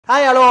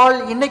Hi hello all,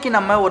 இன்னைக்கு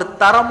நம்ம ஒரு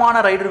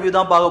தரமான ரைட் ரிவ்யூ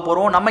தான் பார்க்க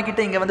போறோம். நம்ம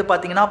கிட்ட இங்க வந்து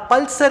பாத்தீங்கன்னா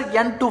பல்சர்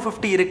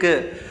N250 இருக்கு.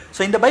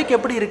 சோ இந்த பைக்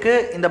எப்படி இருக்கு?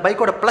 இந்த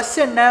பைக்கோட ப்ளஸ்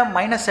என்ன,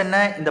 மைனஸ் என்ன?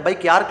 இந்த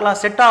பைக்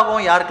யாருக்கெல்லாம் செட்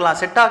ஆகும், யாருக்கெல்லாம்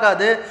செட்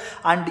ஆகாது?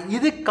 அண்ட்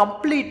இது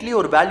கம்ப்ளீட்லி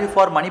ஒரு வேல்யூ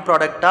ஃபார் மணி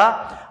ப்ராடக்ட்டா?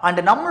 அண்ட்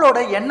நம்மளோட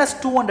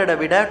NS200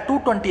 விட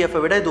 220F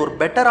விட இது ஒரு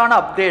பெட்டரான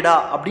அப்கிரேடா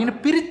அப்படின்னு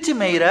பிரிச்சு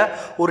மேய்ற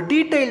ஒரு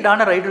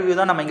டீடைல்டான ரைட் ரிவ்யூ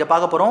தான் நம்ம இங்க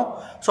பார்க்க போறோம்.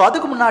 சோ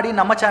அதுக்கு முன்னாடி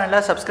நம்ம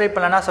சேனலை சப்ஸ்கிரைப்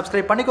பண்ணலனா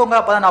சப்ஸ்கிரைப் பண்ணிக்கோங்க.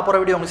 அப்பதான் நான் போற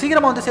வீடியோ உங்களுக்கு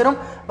சீக்கிரமா வந்து சேரும்.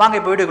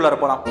 வாங்க இப்போ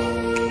வீடியோக்குள்ள போலாம்.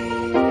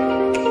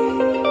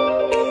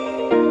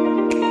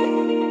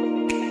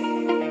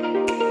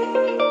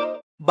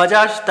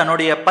 பஜாஜ்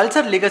தன்னுடைய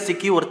பல்சர்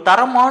லெகசிக்கு ஒரு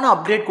தரமான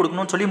அப்கிரேட்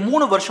கொடுக்கணும்னு சொல்லி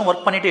 3 வருஷம்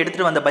ஒர்க் பண்ணிட்டு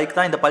எடுத்துட்டு வந்த பைக்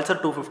தான் இந்த பல்சர்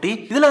 250.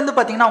 இதுல வந்து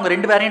பாத்தீங்கன்னா அவங்க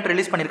ரெண்டு வேரியன்ட்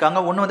ரிலீஸ் பண்ணிருக்காங்க.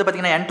 ஒன்னு வந்து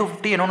பாத்தீங்கன்னா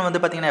N250, இன்னொன்னு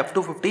வந்து பாத்தீங்கன்னா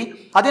F250.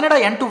 அது என்னடா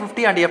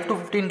N250 and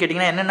F250 ன்னு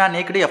கேட்டீங்கன்னா என்னன்னா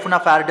நேக்கடு Fனா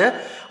ஃபேர்டு.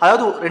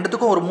 அதாவது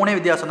ரெண்டுத்துக்கும் ஒரு மூணே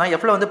வித்தியாசம் தான்.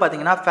 Fல வந்து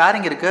பாத்தீங்கன்னா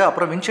ஃபேரிங் இருக்கு,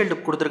 அப்புறம் விண்ட்ஷீல்டு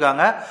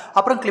கொடுத்துருக்காங்க,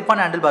 அப்புறம் கிளிப்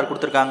ஆன் ஹேண்டில் பார்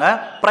கொடுத்துருக்காங்க.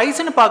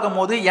 பிரைஸ்னு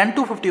பார்க்கும்போது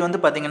N250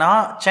 வந்து பாத்தீங்கன்னா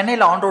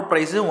சென்னையில ஆன் ரோட்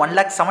பிரைஸ்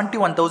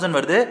 1,71,000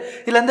 வருது.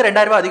 இதுல இருந்து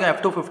 2,000 ரூபாய் அதிகம்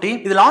F250.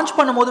 இது லான்ச்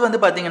பண்ணும்போது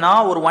வந்து பாத்தீங்கன்னா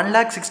ஒரு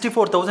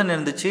 1,64,000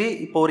 இருந்துச்சு.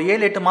 இப்போ ஒரு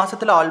 7-8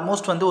 மாசத்துல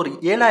ஆல்மோஸ்ட் வந்து ஒரு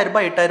 7,000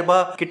 ரூபாய் 8,000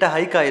 ரூபாய் கிட்ட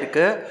ஹைக்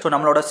ஆயிருக்கு. ஸோ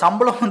நம்மளோட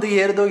சம்பளம் வந்து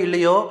ஏறுதோ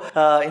இல்லையோ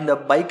இந்த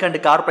பைக் அண்ட்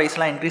கார்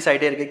பிரைஸ்லாம் இன்க்ரீஸ்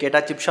ஆகிட்டே இருக்கு.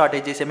 கேட்டால் சிப்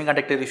ஷார்டேஜ்,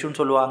 செமிகண்டக்டர்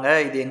இஷ்யூன்னு சொல்லுவாங்க.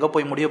 இது எங்கே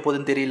போய் முடிய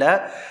போகுதுன்னு தெரியல.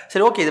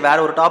 சரி, ஓகே, இது வேற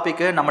ஒரு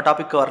டாபிக். நம்ம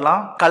டாபிக்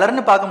வரலாம்.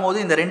 கலர்னு பார்க்கும்போது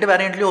இந்த ரெண்டு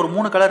வேரியன்ட்லயும் ஒரு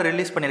 3 கலர்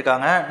ரிலீஸ்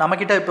பண்ணியிருக்காங்க. நம்ம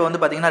கிட்ட இப்போ வந்து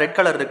பார்த்தீங்கன்னா ரெட்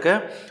கலர் இருக்கு,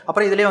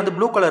 அப்புறம் இதுலேயே வந்து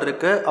ப்ளூ கலர்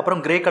இருக்கு,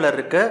 அப்புறம் கிரே கலர்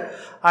இருக்கு.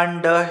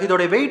 அண்ட்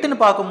இதோட வெயிட்னு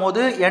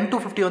பார்க்கும்போது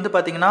N250 வந்து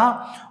பார்த்தீங்கன்னா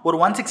ஒரு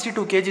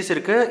 162 kgs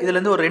இருக்கு. இதுல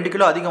இருந்து ஒரு 2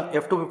 கிலோ அதிகம்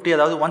F250,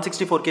 அதாவது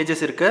 164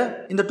 kgs இருக்கு.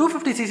 இந்த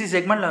 250cc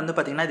செக்மெண்ட்ல வந்து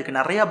பாத்தீங்கன்னா இதுக்கு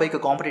நிறைய பைக்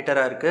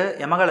காம்படிட்டரா இருக்கு.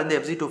 யமஹால இருந்து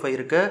FZ25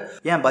 இருக்கு,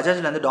 ஏன்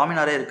பஜாஜ்ல இருந்து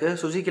டாமினாரே இருக்கு,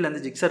 சுசுகில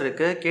இருந்து ஜிக்ஸர்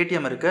இருக்கு,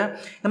 KTM இருக்கு.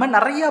 இந்த மாதிரி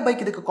நிறைய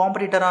பைக் இதுக்கு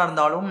காம்படிட்டரா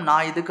இருந்தாலும்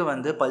நான் இதுக்கு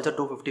வந்து பல்சர்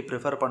 250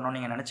 ப்ரிஃபர் பண்ணணும்னு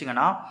நீங்க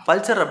நினைச்சீங்கன்னா,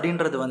 பல்சர்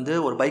அப்படின்றது வந்து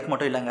ஒரு பைக்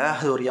மட்டும் இல்லைங்க,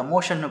 அது ஒரு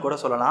எமோஷன் கூட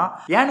சொல்லலாம்.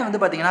 ஏன்னு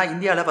வந்து பாத்தீங்கன்னா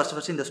இந்தியாவில்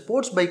ஃபர்ஸ்ட் இந்த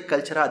ஸ்போர்ட்ஸ் பைக்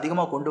கல்ச்சரை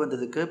அதிகமாக கொண்டு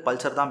வந்ததுக்கு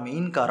பல்சர் தான்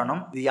மெயின்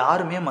காரணம். இது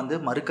யாருமே வந்து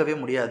மறுக்கவே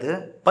முடியாது.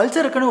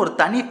 பல்சருக்குன்னு ஒரு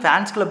தனி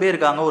ஃபேன்ஸ் கிளப்பே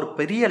இருக்காங்க, ஒரு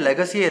பெரிய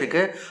லெகசியே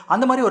இருக்கு.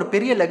 அந்த மாதிரி ஒரு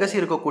பெரிய லெகசி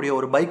இருக்கக்கூடிய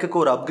ஒரு பைக்குக்கு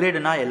ஒரு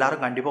அப்கிரேடுனா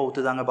எல்லாரும் கண்டிப்பா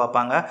ஒத்துதாங்க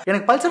பார்ப்பாங்க.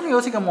 எனக்கு பல்சர்னு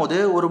யோசிக்கும் போது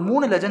ஒரு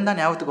 3 லெஜெண்ட் தான்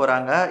ஞாபகத்துக்கு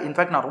வராங்க.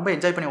 இன்ஃபேக்ட் நான் ரொம்ப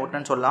என்ஜாய் பண்ணி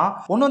ஓட்டினேன்னு சொல்லலாம்.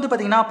 ஒன்னு வந்து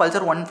பாத்தீங்கன்னா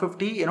பல்சர்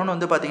 150, இன்னொன்னு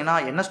வந்து பாத்தீங்கன்னா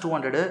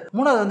NS200,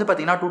 மூணாவது வந்து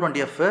பாத்தீங்கன்னா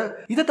 220F.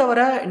 இதை தவிர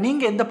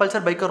நீங்க எந்த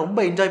பல்சர் பைக்கை ரொம்ப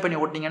என்ஜாய் பண்ணி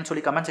ஓட்டினீங்கன்னு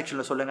சொல்லி கமெண்ட்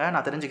செக்ஷன்ல சொல்லுங்க,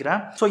 நான்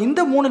தெரிஞ்சுக்கிறேன். ஸோ இந்த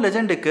 3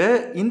 லெஜெண்டுக்கு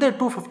இந்த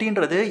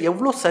 250ன்றது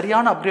எவ்வளவு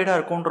சரியான அப்கிரேடா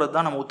இருக்கும்ன்றது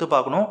தான் நம்ம ஒத்து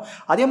பார்க்கணும்.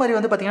 அதே மாதிரி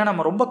வந்து பாத்தீங்கன்னா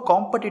நம்ம ரொம்ப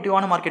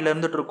காம்படிட்டிவான மார்க்கெட்ல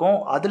இருந்துட்டு இருக்கோம்.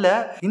 அதுல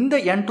இந்த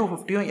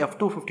N250யும்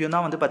F250யும்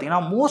தான் வந்து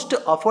பாத்தீங்கன்னா most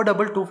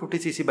affordable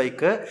 250cc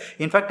bike.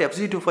 In fact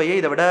FZ25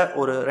 இதை விட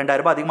ஒரு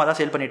 2,000 ரூபாய் அதிகமாக தான்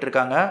சேல் பண்ணிட்டு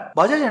இருக்காங்க.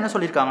 பஜாஜ் என்ன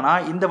சொல்லியிருக்காங்கன்னா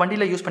இந்த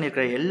வண்டியில யூஸ்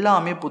பண்ணிருக்கிற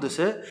எல்லாமே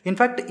புதுசு.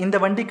 இன்ஃபேக்ட் இந்த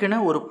வண்டிக்குன்னு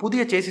ஒரு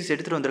புதிய சேசிஸ்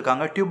எடுத்துட்டு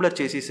வந்திருக்காங்க, டியூப்லர்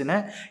சேசிஸ்னு.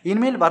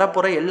 இனிமேல்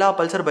வரப்போற எல்லா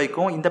பல்சர்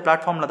பைக்கும் இந்த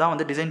பிளாட்ஃபார்ம்ல தான்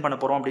வந்து டிசைன் பண்ண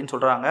போறோம் அப்படின்னு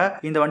சொல்றாங்க.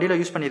 இந்த வண்டியில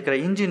use பண்ணிருக்கிற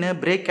engine,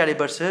 break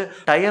callipers,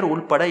 tyre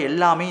உள்பட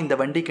எல்லாமே இந்த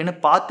வண்டிக்குன்னு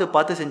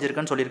பார்த்து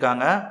செஞ்சிருக்குன்னு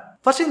சொல்லியிருக்காங்க.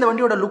 ஃபர்ஸ்ட் இந்த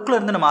வண்டியோட லுக்ல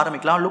இருந்து நம்ம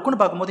ஆரம்பிக்கலாம். லுக்னு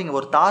பார்க்கும்போது இங்க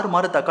ஒரு தாறு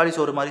மாதிரி தக்காளி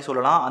சோறு மாதிரி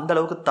சொல்லலாம். அந்த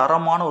அளவுக்கு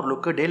தரமான ஒரு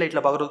லுக். டே லைட்ல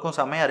பார்க்கறதுக்கும்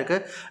செம்மையா இருக்கு,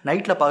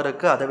 நைட்ல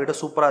பார்க்கறதுக்கு அதை விட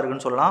சூப்பரா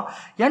இருக்குன்னு சொல்லலாம்.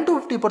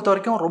 N250 பொறுத்த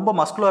வரைக்கும் ரொம்ப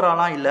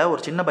மஸ்குலராலாம் இல்லை,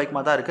 ஒரு சின்ன பைக்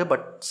மாதிரி தான் இருக்கு.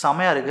 பட்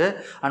செம்மையா இருக்கு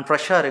அண்ட்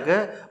ஃப்ரெஷ்ஷா இருக்கு.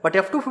 பட்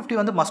F250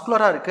 வந்து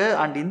மஸ்குலரா இருக்கு.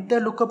 அண்ட்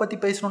இந்த லுக்கை பத்தி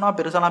பேசணும்னா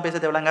பெருசாலாம் பேச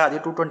தேவையில்லைங்க.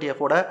 அதே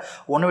 220F-ஓட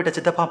ஒன்று விட்ட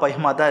சித்தப்பா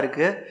பையமா தான்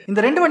இருக்கு. இந்த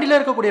ரெண்டு வண்டியில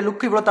இருக்கக்கூடிய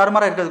லுக் இவ்வளவு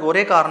தரமா இருக்கிறதுக்கு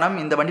ஒரே காரணம்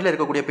இந்த வண்டியில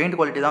இருக்கக்கூடிய பெயிண்ட்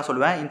குவாலிட்டி தான்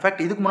சொல்லுவேன்.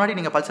 இன்ஃபேக்ட் இதுக்கு முன்னாடி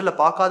நீங்க பல்சர்ல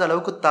பார்க்காத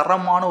அளவுக்கு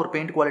தரமான ஒரு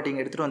பெயிண்ட் குவாலிட்டி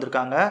எடுத்துட்டு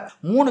வந்திருக்காங்க.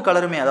 3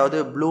 கலருமே, அதாவது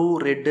blue,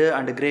 red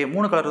and grey,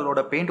 3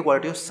 கலரோட paint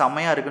குவாலிட்டியும்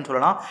செம்மையா இருக்குன்னு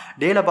சொல்லலாம்.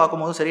 டேல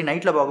பார்க்கும்போது சரி,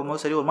 நைட்ல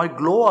பார்க்கும்போது சரி, ஒரு மாதிரி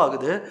க்ளோ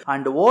ஆகுது.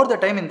 அண்ட் ஓவர் த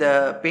டைம் இந்த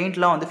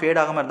பெயிண்ட்லாம் வந்து ஃபேட்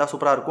ஆகாம இருந்தா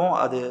சூப்பரா இருக்கும்.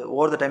 அது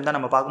ஓவர் த டைம் தான்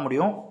நம்ம பார்க்க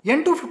முடியும்.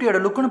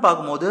 N250யோட லுக்னு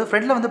பார்க்கும்போது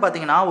ஃப்ரண்ட்ல வந்து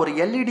பாத்தீங்கன்னா ஒரு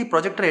LED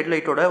ப்ரொஜெக்டர்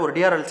ஹெட்லைட்டோட ஒரு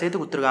DRL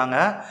சேர்த்து கொடுத்துருக்காங்க.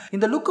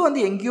 இந்த லுக்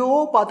வந்து எங்கேயோ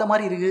பார்த்த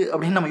மாதிரி இருக்கு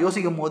அப்படின்னு நம்ம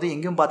யோசிக்கும் போது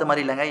எங்கேயும் பார்த்த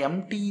மாதிரி இல்லைங்க.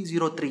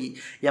 MT-03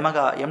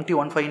 யமஹா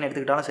MT-15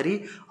 எடுத்துக்கிட்டாலும் சரி,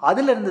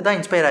 அதுல இருந்து தான்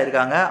இன்ஸ்பயர்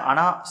ஆயிருக்காங்க.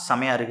 ஆனா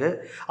செம்மையா இருக்கு.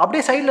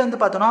 அப்படியே சைட்ல வந்து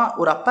பார்த்தோம்னா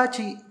ஒரு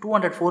அப்பாச்சி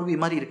 200 4V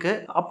மாதிரி இருக்கு.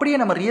 அப்படியே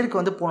நம்ம ரியருக்கு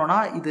வந்து போனோம்னா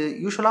இது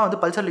யூஸ்வலா வந்து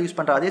பல்சர்ல யூஸ்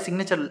பண்ற அதே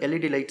சிக்னேச்சர்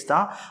LED லைட்ஸ்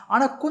தான்.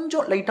 ஆனா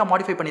கொஞ்சம் லைட்டா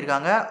மாடிஃபை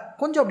பண்ணிருக்காங்க.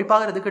 கொஞ்சம் அப்படி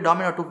பார்க்கறதுக்கு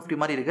டாமினார் 250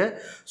 மாதிரி இருக்கு.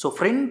 ஸோ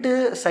ஃப்ரண்ட்,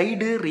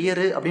 சைடு,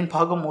 ரியரு அப்படின்னு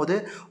பார்க்கும்போது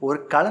ஒரு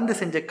கலந்து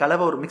செஞ்ச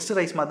கலவை, ஒரு மிக்ஸ்டு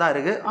ரைஸ் மாதிரி தான்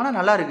இருக்கு. ஆனா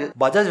நல்லா இருக்கு.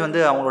 பஜாஜ்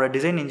வந்து அவங்களோட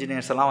டிசைன்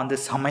இன்ஜினியர்ஸ் எல்லாம் வந்து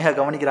செம்மையா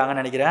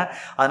கவனிக்கிறாங்கன்னு நினைக்கிறேன்.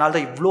 அதனால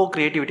தான் இவ்வளோ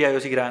கிரியேட்டிவிட்டியா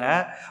யோசிக்கிறாங்க.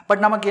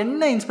 பட் நமக்கு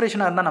என்ன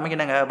இன்ஸ்பிரேஷனா இருந்தா நமக்கு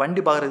என்னங்க,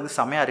 வண்டி பார்க்கறதுக்கு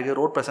செம்மையா இருக்கு,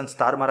 ரோட் பிரசன்ஸ்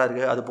தாறுமாறா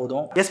இருக்கு, அது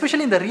போதும்.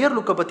 எஸ்பெஷலி இந்த ரியர்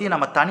லுக்கை பத்தி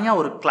நம்ம தனியா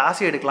ஒரு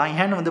கிளாஸே எடுக்கலாம்.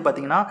 ஏன்னு வந்து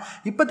பாத்தீங்கன்னா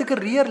இப்போதைக்கு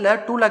ரியர்ல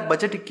 2 lakh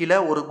பட்ஜெட்டுக்கு கீழே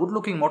ஒரு குட்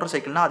லுக்கிங் மோட்டார்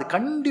சைக்கிள்னா அது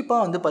கண்டிப்பா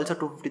வந்து பல்சர்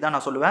 250 தான்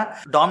நான் சொல்லுவேன்.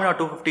 டாமினார்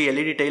 250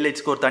 LED டெயில்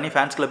லைட்ஸ்க்கு ஒரு தனி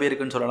ஃபேன்ஸ் கிளப்பே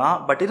இருக்குன்னு சொல்லலாம்.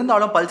 பட்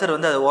இருந்தாலும் பல்சர்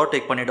வந்து அதை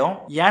ஓவர்டேக் பண்ணிடும்.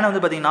 ஏன்னா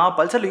வந்து பார்த்தீங்கன்னா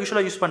பல்சரில்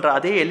யூஸ்வலாக யூஸ் பண்ணுற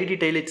அதே எல்இடி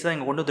டெய்ல் லைட்ஸ் தான்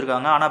இங்கே கொண்டு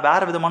வந்துருக்காங்க. ஆனால்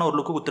வேறு விதமான ஒரு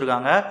லுக்கு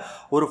கொடுத்துருக்காங்க.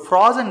 ஒரு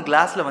ஃப்ராசன்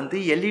கிளாஸில் வந்து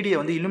எல்இடியை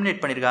வந்து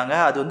இலுமினேட் பண்ணியிருக்காங்க.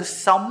 அது வந்து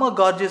செம்ம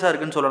கார்ஜியஸாக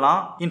இருக்குன்னு சொல்லலாம்.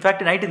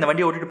 இன்ஃபேக்ட் நைட் இந்த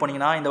வண்டியை ஓட்டிட்டு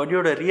போனீங்கன்னா இந்த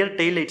வண்டியோட ரியல்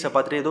டெய்ல் லைட்ஸை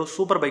பார்த்துட்டு ஏதோ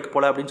சூப்பர் பைக்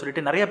போல அப்படின்னு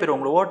சொல்லிட்டு நிறைய பேர்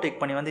உங்களை ஓவர்டேக்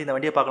பண்ணி வந்து இந்த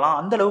வண்டியை பார்க்கலாம்.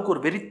 அந்த அளவுக்கு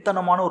ஒரு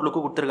வெறித்தனமான ஒரு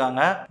லுக்கு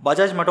கொடுத்துருக்காங்க.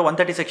 பஜாஜ் மட்டும்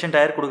 130 செக்ஷன்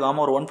டயர்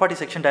கொடுக்காம ஒரு 140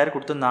 செக்ஷன் டயர்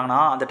கொடுத்துருந்தாங்கன்னா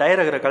அந்த டயர்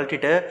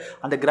கழட்டிட்டு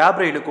அந்த கிராப்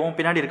ரயிலுக்கும்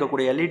பின்னாடி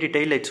இருக்கக்கூடிய எல்இடி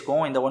டெய்ல்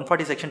லைட்ஸ்க்கும் இந்த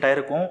 140 செக்ஷன்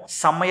டயருக்கும்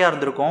செம்மையா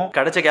இருந்திருக்கும்.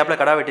 கிடைச்ச கேப்ல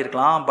கடா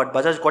வெட்டிருக்கலாம். பட்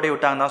பஜாஜ் கோட்டை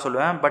விட்டாங்க தான்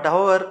சொல்லுவேன். பட்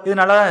ஹவர் இது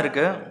நல்லா தான்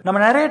இருக்கு. நம்ம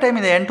நிறைய டைம்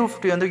இந்த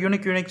N250 வந்து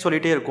யூனிக்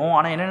சொல்லிட்டே இருக்கும்.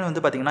 ஆனால் என்னென்னு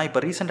வந்து பார்த்தீங்கன்னா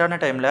இப்போ ரீசெண்டான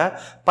டைமில்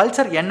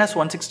பல்சர்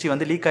NS160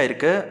 வந்து லீக்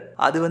ஆயிருக்கு.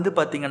 அது வந்து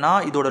பார்த்தீங்கன்னா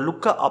இதோட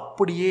லுக்கை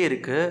அப்படியே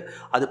இருக்கு.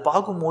 அது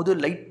பார்க்கும்போது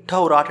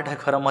லைட்டாக ஒரு ஹார்ட்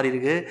அட்டாக் வர மாதிரி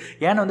இருக்கு.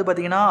 ஏன்னா வந்து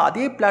பார்த்தீங்கன்னா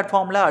அதே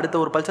பிளாட்ஃபார்மில் அடுத்த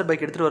ஒரு பல்சர்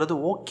பைக் எடுத்துகிட்டு வரது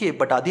ஓகே.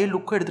 பட் அதே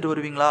லுக்கை எடுத்துகிட்டு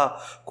வருவீங்களா,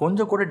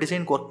 கொஞ்சம் கூட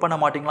டிசைனுக்கு ஒர்க் பண்ண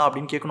மாட்டீங்களா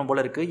அப்படின்னு கேட்கணும்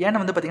போல இருக்கு. ஏன்னா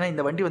வந்து பார்த்தீங்கன்னா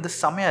இந்த வண்டி வந்து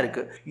செம்மையாக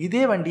இருக்கு.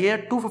 இதே வண்டியை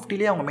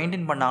 250லேயே அவங்க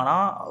மெயின்டைன் பண்ணாங்கன்னா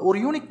ஒரு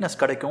யூனிக்னஸ்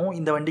கிடைக்கும்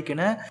இந்த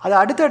வண்டிக்குன்னு. அது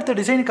அடுத்த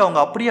டிசைனுக்கு அவங்க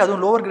அப்படியே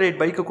அதுவும் லோவர் கிரேட்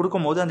பைக்கை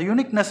கொடுக்கும்போது அந்த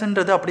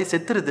யூனிக்னஸ்ன்றது அப்படியே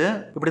செத்துருது.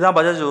 இப்படி தான்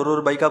பஜாஜ்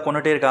ஒரு பைக்காக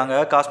கொண்டுட்டே இருக்காங்க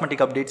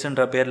காஸ்மெட்டிக்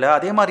அப்டேட்ஸ்ன்ற பேரில்.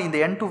 அதே மாதிரி இந்த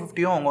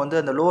N250யும் அவங்க வந்து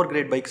அந்த லோவர்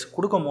கிரேட் பைக்ஸ்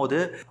கொடுக்கும்போது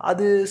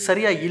அது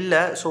சரியாக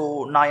இல்லை. ஸோ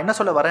நான் என்ன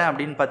சொல்ல வரேன்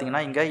அப்படின்னு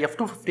பார்த்தீங்கன்னா இங்கே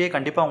F250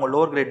 கண்டிப்பாக அவங்க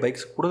லோவர் கிரேட்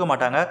பைக்ஸ் கொடுக்க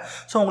மாட்டாங்க.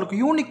 ஸோ உங்களுக்கு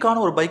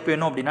யூனிக்கான ஒரு பைக்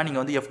வேணும் அப்படின்னா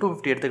நீங்கள் வந்து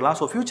F250 எடுத்துக்கலாம்.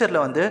 ஸோ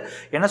ஃபியூச்சரில் வந்து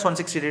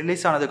NS160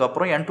 ரிலீஸ்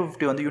ஆனதுக்கப்புறம்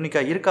N250 வந்து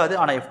யூனிக்காக இருக்காது.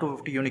 ஆனால்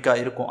F250 யூனிக்காக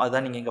இருக்கும்.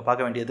 அதுதான் நீங்கள் இங்கே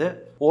பார்க்க வேண்டியது.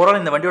 ஓவரால்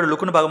இந்த வண்டியோட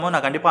லுக்குன்னு பார்க்கும்போது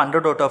நான் கண்டிப்பாக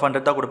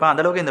 100/100 தான் கொடுப்பேன்.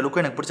 அந்தளவுக்கு இந்த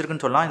லுக்கு எனக்கு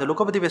பிடிச்சிருக்குன்னு சொல்லலாம். இந்த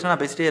லுக்கை பற்றி பேசினா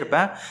நான் பேசிட்டே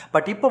இருப்பேன்.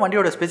 பட் இப்போ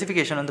வண்டியோட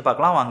ஸ்பெசிஃபிகேஷன் வந்து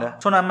பார்க்கலாம் வாங்க.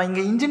 ஸோ நம்ம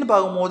இங்கே இன்ஜின்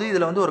பார்க்கும்போது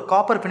இதில் வந்து ஒரு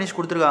காப்பர் ஃபினிஷ்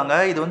கொடுத்துருக்காங்க.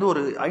 இது வந்து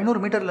ஒரு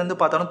 500 மீட்டர்லேருந்து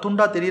பார்த்தாலும்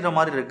துண்டா தெரியுற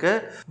மாதிரி இருக்கு.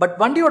 பட்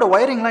வண்டியோட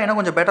ஒயரிங்லாம் இன்னும்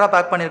கொஞ்சம் பெட்டராக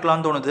பேக்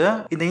பண்ணியிருக்கலாம்னு தோணுது.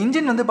 இந்த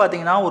இன்ஜின் வந்து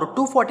பார்த்தீங்கன்னா ஒரு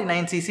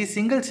 249cc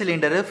single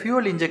cylinder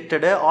fuel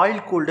injected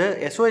oil cooled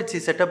SOHC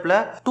செட்டப்பில்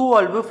 2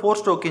 வால்வு 4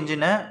 ஸ்ட்ரோக்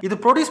இன்ஜின். இது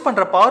ப்ரொடியூஸ்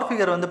பண்ணுற பவர்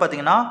ஃபிகர் வந்து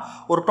பார்த்தீங்கன்னா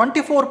ஒரு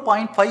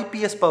 24.5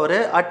 PS பவர்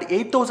அட்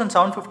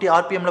 8750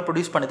 RPMல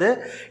ப்ரொடியூஸ் பண்ணுது.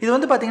 இது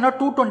வந்து பார்த்தீங்கன்னா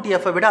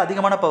 220F விட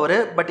அதிகமான பவர்.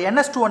 பட்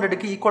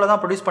NS200க்கு ஈக்குவலாக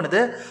தான் ப்ரொடியூஸ்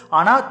பண்ணுது.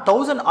 ஆனால்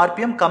 1000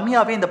 RPM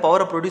கம்மியாகவே இந்த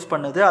பவரை ப்ரொடியூஸ்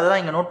பண்ணுது.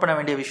 அதெல்லாம் இங்கே நோட் பண்ண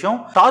வேண்டிய விஷயம்.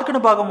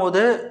 டார்க்குன்னு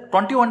பார்க்கும்போது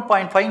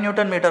 21.5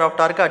 Newton metre of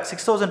dark at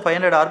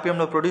 6500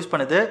 RPMல produce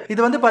பண்ணுது.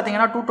 இது வந்து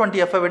பார்த்தீங்கன்னா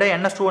 220F விட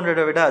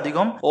NS200 விட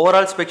அதிகம்.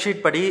 ஓவரால் ஸ்பெக்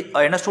ஷீட் படி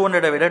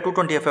NS200 விட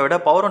 220F விட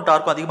பவரும்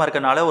டார்க்கும் அதிகமாக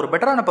இருக்கனால ஒரு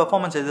பெட்டரான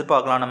பெர்ஃபார்மன்ஸ்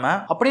எதிர்பார்க்கலாம் நம்ம.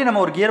 அப்படியே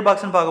நம்ம ஒரு கியர்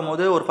பாக்ஸ்னு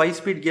பார்க்கும்போது ஒரு 5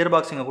 ஸ்பீட் கியர்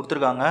பாக்ஸ் இங்கே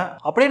கொடுத்துருக்காங்க.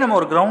 அப்படியே நம்ம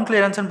ஒரு கிரவுண்ட்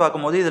கிளியரன்ஸ்னு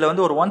பார்க்கும்போது இதில்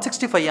வந்து ஒரு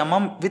 165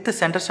 mm வித்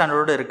சென்டர்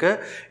ஸ்டாண்டர்டோடு இருக்கு.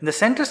 இந்த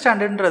சென்டர்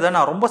ஸ்டாண்டர்ட்ன்றதை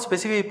நான் ரொம்ப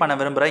ஸ்பெசிஃபை பண்ண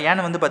விரும்புகிறேன்.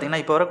 ஏன்னு வந்து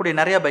பார்த்தீங்கன்னா இப்போ வரக்கூடிய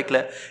நிறைய பைக்கில்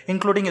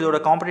இன்க்ளூடிங் இதோட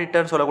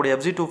காம்படிட்டர் சொல்லக்கூடிய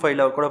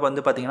FZ25 கூட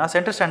வந்து பார்த்தீங்கன்னா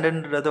சென்டர்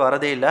ஸ்டாண்டர்ட்ன்றது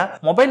வரதே இல்லை.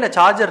 மொபைலில்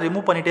சார்ஜர்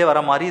ரிமூவ் பண்ணிட்டே வர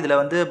மாதிரி இதில்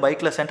வந்து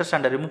பைக்கில் சென்டர்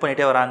ஸ்டாண்டர்ட் ரிமூவ்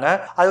பண்ணிட்டே வராங்க.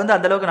 அது வந்து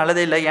அந்த அளவுக்கு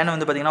நல்லதே இல்லை. ஏன்னு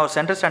வந்து பார்த்தீங்கன்னா ஒரு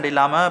சென்டர் ஸ்டாண்ட்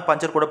இல்லாமல்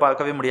பஞ்சர் கூட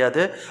பார்க்கவே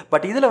முடியாது.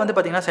 பட் இதில் வந்து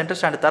பார்த்தீங்கன்னா சென்டர்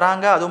ஸ்டாண்ட்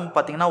தராங்க. அதுவும்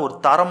பார்த்தீங்கன்னா ஒரு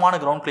தரமான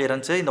கிரவுண்ட்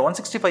கிளியரன்ஸ். இந்த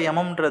 165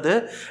 mmன்றது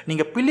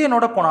நீங்கள்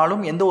பில்லியனோட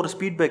போனாலும் எந்த ஒரு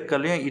ஸ்பீட்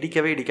பிரேக்கர்லையும்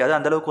இடிக்கவே இடிக்காது.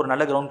 அந்த அளவுக்கு ஒரு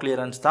நல்ல கிரவுண்ட்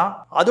கிளியரன்ஸ் தான்.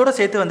 அதோட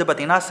சேர்த்து வந்து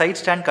பார்த்தீங்கன்னா சைட்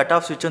ஸ்டாண்ட் கட்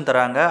ஆஃப் ஸ்விட்சும்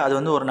தராங்க. அது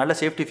வந்து ஒரு நல்ல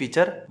சேஃப்டி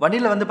ஃபீச்சர்.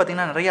 வண்டியில் வந்து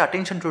பார்த்தீங்கன்னா நிறைய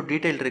அட்டென்ஷன் டு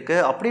டீடைல் இருக்கு.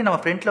 அப்படியே நம்ம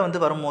ஃப்ரண்ட்ல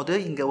வந்து வரும்போது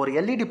இங்கே ஒரு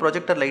LED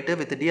projector light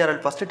with DRL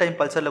first time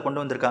பல்சரில்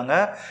கொண்டு வந்திருக்காங்க.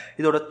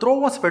 இதோட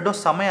த்ரோவும் ஸ்ப்ரெட்டும்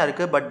செமையா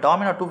இருக்கு. பட்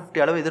டாமினா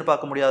 250 அளவு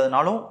எதிர்பார்க்க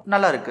முடியாதனாலும்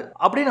நல்லா இருக்கு.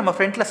 அப்படியே நம்ம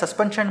ஃப்ரண்ட்ல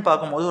சஸ்பென்ஷன்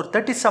பார்க்கும்போது ஒரு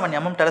 37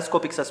 mm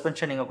டெலஸ்கோபிக்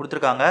சஸ்பென்ஷன் இங்கே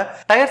கொடுத்துருக்காங்க.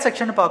 டயர்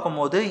செக்ஷன்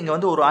பார்க்கும்போது இங்கே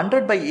வந்து ஒரு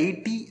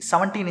 100/80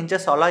 17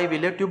 inches alloy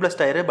wheel tubeless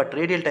tyre. But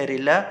radial tyre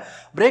இல்லை.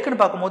 பிரேக்னு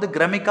பார்க்கும்போது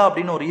கிரமிகா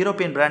அப்படின்னு ஒரு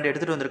யூரோப்பியன் பிராண்ட்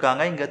எடுத்துட்டு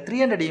வந்திருக்காங்க. இங்கே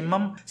 300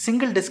 mm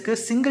single disk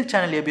single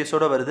channel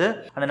ABS-ஓட வருது.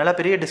 அந்த நல்ல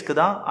பெரிய டிஸ்க்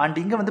தான். அண்ட்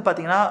இங்கே வந்து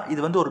பார்த்தீங்கன்னா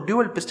இது வந்து ஒரு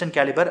டியூவல் பிஸ்டன்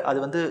கேலிபர். அது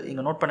வந்து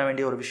இங்கே நோட் பண்ண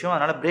வேண்டிய ஒரு விஷயம்.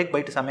 அதனால பிரேக்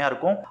பைட் செமையா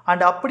இருக்கும்.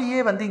 அண்ட் அப்படியே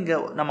வந்து இங்கே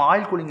நம்ம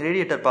ஆயில் கூலிங்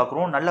ரேடியேட்டர்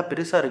பார்க்குறோம். நல்லா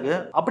பெருசாக இருக்கு.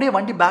 அப்படியே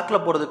வண்டி பேக்ல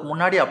போகிறதுக்கு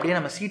முன்னாடி அப்படியே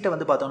நம்ம சீட்டை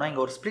வந்து பார்த்தோம்னா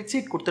இங்கே ஒரு ஸ்பிளிட்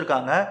சீட்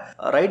கொடுத்துருக்காங்க.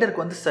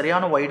 ரைடருக்கு வந்து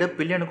சரியான வைடு,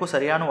 பில்லியனுக்கும்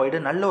சரியான வைடு,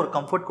 நல்ல ஒரு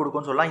கம்ஃபர்ட்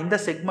கொடுக்கும்னு சொல்லலாம். இந்த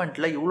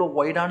செக்மெண்ட்ல இவ்வளோ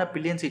வைடான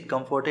பில்லியன் சீட்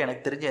கம்ஃபர்ட்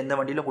எனக்கு தெரிஞ்ச எந்த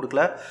வண்டியிலும்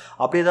கொடுக்கல.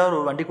 அப்படியே தான்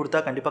ஒரு வண்டி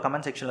கொடுத்தா கண்டிப்பாக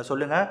கமெண்ட் செக்ஷனில்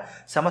சொல்லுங்க.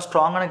 செம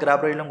ஸ்ட்ராங்கான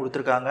கிராப் ரயிலும்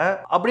கொடுத்துருக்காங்க.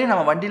 அப்படியே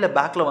நம்ம வண்டியில்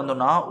பேக்கில்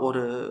வந்தோம்னா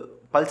ஒரு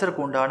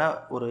பல்சருக்கு உண்டான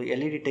ஒரு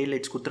LED டெய்ல்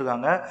லைட்ஸ்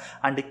கொடுத்துருக்காங்க.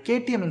 அண்டு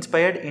KTM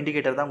இன்ஸ்பயர்ட்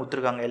இண்டிகேட்டர் தான்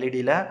கொடுத்துருக்காங்க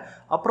LEDயில்.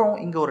 அப்புறம்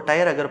இங்கே ஒரு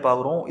டயர் அகர்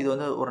பார்க்குறோம். இது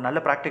வந்து ஒரு நல்ல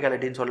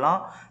ப்ராக்டிகாலிட்டின்னு சொல்லலாம்.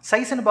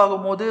 சைஸ்ன்னு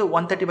பார்க்கும்போது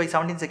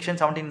 130/17 செக்ஷன்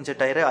 17 inch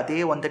டயர். அதே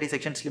 130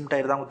 செக்ஷன் ஸ்லிம்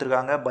டயர் தான்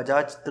கொடுத்துருக்காங்க.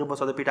 பஜாஜ் திரும்ப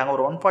சொதப்பிட்டாங்க.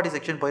 ஒரு 140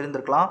 செக்ஷன்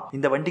போயிருந்திருக்கலாம்.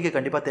 இந்த வண்டிக்கு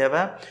கண்டிப்பாக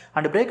தேவை.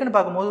 அண்ட் பிரேக்குன்னு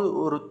பார்க்கும்போது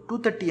ஒரு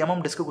 230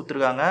 mm டிஸ்க்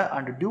கொடுத்துருக்காங்க.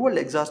 அண்ட்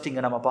டியூவல் எக்ஸாஸ்ட்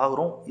இங்கே நம்ம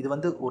பார்க்குறோம். இது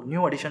வந்து ஒரு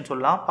நியூ அடிஷன்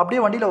சொல்லலாம்.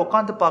 அப்படியே வண்டியில்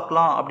உட்காந்து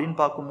பார்க்கலாம் அப்படின்னு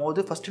பார்க்கும்போது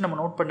ஃபஸ்ட்டு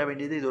நம்ம நோட் பண்ண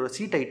வேண்டியது இதோட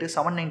சீட் ஹைட்டு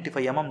 795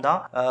 25mm தான்.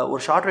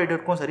 ஒரு ஷார்ட்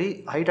ரைடருக்கும் சரி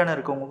ஹைட்டான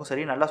இருக்கவங்களுக்கும்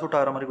சரி நல்லா சூட்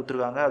ஆகிற மாதிரி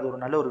கொடுத்துருக்காங்க. அது ஒரு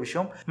நல்ல ஒரு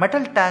விஷயம்.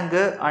 Metal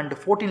tank and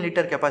 14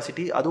 litre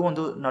capacity, அதுவும்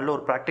வந்து நல்ல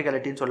ஒரு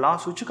ப்ராக்டிகாலிட்டின்னு சொல்லலாம்.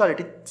 சுவிட்ச்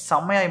குவாலிட்டி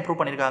செம்மையாக இம்ப்ரூவ்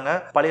பண்ணியிருக்காங்க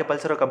பழைய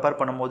பல்சரை கம்பேர்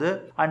பண்ணும்போது.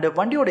 அண்ட்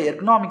வண்டியோட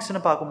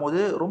எர்கனாமிக்ஸ்னு பார்க்கும்போது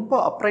ரொம்ப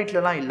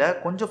அப்ரைட்லலாம் இல்லை,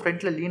 கொஞ்சம்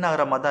ஃப்ரண்ட்டில் லீன்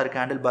ஆகிற மாதிரி தான்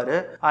இருக்குது ஹேண்டில் பார்.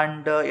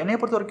 அண்ட் என்னை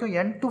பொறுத்த வரைக்கும்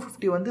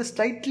N250 வந்து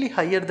ஸ்லைட்லி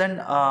ஹையர் தென்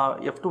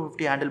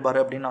F250 ஹேண்டில் பார்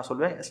அப்படின்னு நான்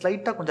சொல்வேன்.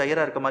 ஸ்லைட்டாக கொஞ்சம்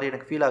ஹையராக இருக்க மாதிரி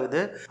எனக்கு ஃபீல்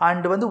ஆகுது.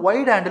 அண்ட் வந்து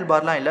வைட் ஹேண்டில்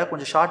பார்லாம் இல்லை,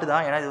 கொஞ்சம் ஷார்ட்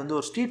தான். ஏன்னா இது வந்து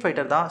ஒரு ஸ்ட்ரீட்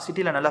ஃபைட்டர் தான்,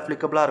 சிட்டியில் நல்லா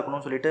ஃப்ளிக்கபிளாக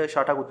இருக்கணும்னு சொல்லிட்டு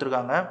ஷார்ட்டாக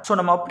கொடுத்துருக்காங்க. ஸோ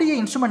நம்ம அப்படியே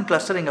இன்ஸ்ட்ருமெண்ட்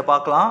கிளஸ்டர் இங்கே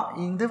பார்க்கலாம்.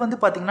 இது வந்து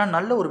பார்த்தீங்கன்னா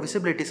நல்ல ஒரு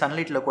விசிபிலிட்டி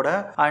சன்லைட்டில் கூட,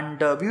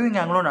 அண்ட் வியூவிங்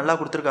ஆங்கிளும் நல்லா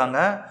கொடுத்துருக்காங்க.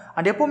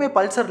 அண்ட் எப்போவுமே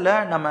பல்சரில்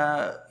நம்ம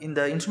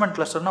இந்த இன்ஸ்ட்ருமெண்ட்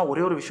கிளஸ்டர்னால்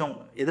ஒரே ஒரு விஷயம்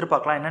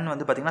எதிர்பார்க்கலாம், என்னென்னு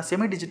வந்து பார்த்தீங்கன்னா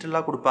செமி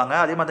டிஜிட்டலாக கொடுப்பாங்க.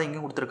 அதே மாதிரி தான்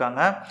இங்கேயும்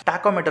கொடுத்துருக்காங்க.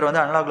 டாக்கோமீட்டர்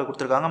வந்து அனலாகில்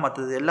கொடுத்துருக்காங்க,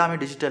 மற்றது எல்லாமே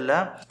டிஜிட்டலில்.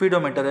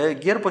 ஸ்பீடோமீட்டர்,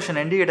 கியர் பொசிஷன்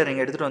இண்டிகேட்டர்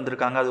இங்கே எடுத்துகிட்டு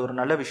வந்திருக்காங்க, அது ஒரு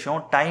நல்ல விஷயம்.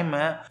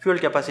 Time,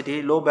 fuel capacity,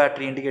 low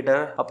battery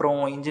indicator, அப்புறம்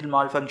இன்ஜின்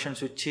மால் ஃபங்க்ஷன்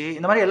சுவிட்சு,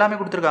 இந்த மாதிரி எல்லாமே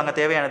கொடுத்துருக்காங்க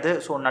தேவையானது.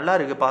 ஸோ நல்லா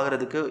இருக்குது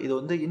பார்க்குறதுக்கு. இது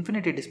வந்து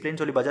இன்ஃபினிட்டி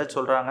டிஸ்பிளேன்னு சொல்லி பஜாஜ்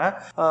சொல்கிறாங்க.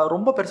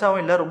 ரொம்ப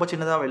பெருசாகவும் இல்லை, ரொம்ப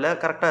சின்னதாகவும் இல்லை,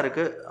 கரெக்டாக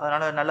இருக்குது.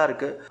 அதனால் நல்லா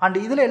இருக்குது. அண்ட்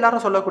இதில்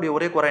எல்லாரும் சொல்லக்கூடிய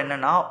ஒரே குறை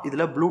என்னென்னா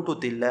இதில்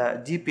ப்ளூடூத் இல்லை,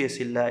 ஜிபிஎஸ்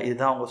இல்லை.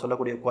 இதுதான் அவங்க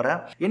சொல்லக்கூடிய குறை.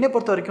 என்னை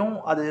பொறுத்த வரைக்கும்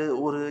அது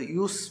ஒரு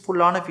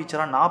யூஸ்ஃபுல்லான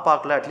ஃபீச்சராக நான்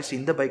பார்க்கல, அட்லீஸ்ட்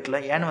இந்த பைக்கில்.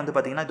 ஏன்னு வந்து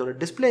பார்த்தீங்கன்னா இதோட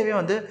டிஸ்பிளேவே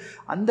வந்து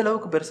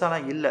அந்தளவுக்கு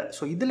பெருசாலாம் இல்லை.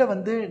 ஸோ இதில்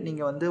வந்து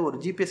நீங்கள் வந்து ஒரு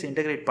ஜிபிஎஸ்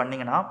இன்டெகிரேட்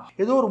பண்ணிங்கன்னா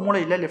ஏதோ ஒரு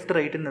மூலையில் லெஃப்ட்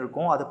ரைட்டுன்னு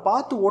இருக்கும், அதை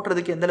பார்த்து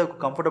ஓட்டுறதுக்கு எந்த அளவுக்கு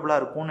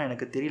கம்ஃபர்டபுளாக இருக்கும்னு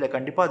எனக்கு தெரியல.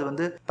 கண்டிப்பாக அது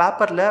வந்து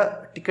பேப்பரில்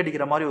டிக்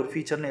அடிக்கிற மாதிரி ஒரு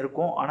ஃபீச்சர்னு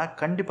இருக்கும், ஆனால்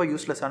கண்டிப்பாக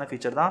யூஸ்லெஸ்ஸான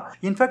ஃபீச்சர் தான்.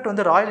 இன்ஃபேக்ட்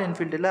வந்து ராயல்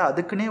என்ஃபீல்டில்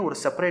அதுக்குன்னே ஒரு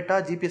செப்பரேட்டாக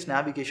ஜிபிஎஸ்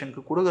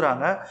நேவிகேஷனுக்கு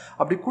கொடுக்குறாங்க.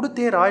 அப்படி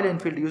கொடுத்தே ராயல்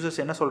என்ஃபீல்டு யூசர்ஸ்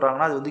என்ன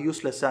சொல்கிறாங்கன்னா அது வந்து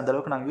யூஸ்லெஸ், அந்த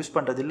அளவுக்கு நாங்கள் யூஸ்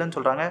பண்ணுறது இல்லைன்னு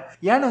சொல்கிறாங்க.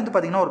 ஏன்னு வந்து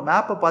பார்த்தீங்கன்னா ஒரு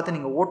மேப்பை பார்த்து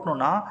நீங்கள்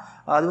ஓட்டணும்னா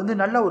அது வந்து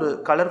நல்ல ஒரு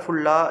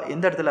கலர்ஃபுல்லாக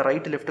எந்த இடத்துல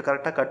ரைட்டு லெஃப்ட்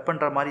கரெக்டாக கட்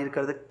பண்ணுற மாதிரி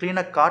இருக்கிறது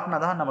க்ளீனாக காட்டினா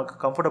தான் நமக்கு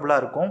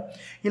கம்ஃபர்டபுளாக இருக்கும்.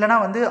 இல்லைனா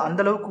வந்து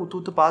அந்தளவுக்கு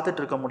தூத்து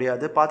பார்த்துட்டு இருக்க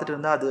முடியாது, பார்த்துட்டு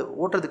இருந்தால் அது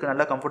ஓட்டுறதுக்கு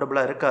நல்லா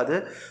கம்ஃபர்டபுளாக இருக்காது.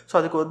 ஸோ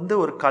அதுக்கு வந்து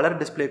ஒரு கலர்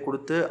டிஸ்பிளே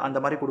கொடுத்து அந்த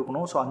மாதிரி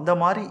கொடுக்கணும். ஸோ அந்த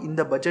மாதிரி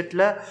இந்த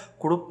பட்ஜெட்டில்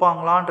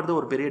கொடுப்பாங்களான்றது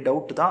ஒரு பெரிய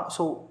டவுட் தான்.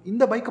 ஸோ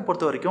இந்த பைக்கை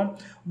பொறுத்த வரைக்கும்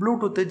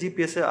ப்ளூடூத்து,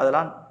 ஜிபிஎஸ்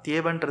அதெல்லாம்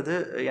தேவைன்றது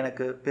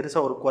எனக்கு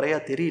பெருசாக ஒரு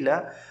குறையாக தெரியல.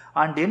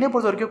 அண்ட் என்னை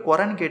பொறுத்த வரைக்கும்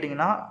குறைன்னு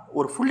கேட்டிங்கன்னா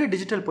ஒரு ஃபுல்லி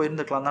டிஜிட்டல்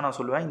போயிருந்துக்கலாம் தான் நான்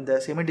சொல்லுவேன், இந்த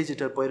செமி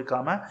டிஜிட்டல்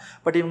போயிருக்காமல்.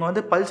 பட் இவங்க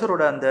வந்து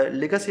பல்சரோட அந்த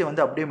லெகசியை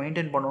வந்து அப்படியே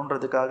மெயின்டைன்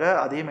பண்ணுன்றதுக்காக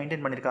அதையே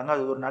மெயின்டைன் பண்ணியிருக்காங்க.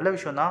 அது ஒரு நல்ல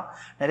விஷயம் தான்,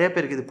 நிறைய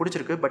பேருக்கு இது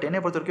பிடிச்சிருக்கு. பட்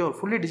என்னை பொறுத்த வரைக்கும் ஒரு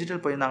ஃபுல்லி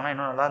டிஜிட்டல் போயிருந்தாங்கன்னா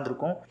இன்னும் நல்லா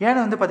இருந்திருக்கும். ஏன்னா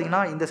வந்து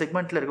பார்த்திங்கன்னா இந்த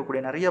செக்மெண்ட்டில்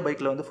இருக்கக்கூடிய நிறைய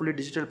பைக்கில் வந்து ஃபுல்லி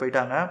டிஜிட்டல்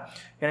போயிட்டாங்க.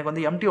 எனக்கு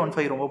வந்து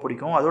MT-15 ரொம்ப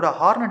பிடிக்கும், அதோட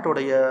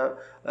ஹார்னட்டோடைய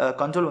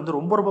கன்சோல் வந்து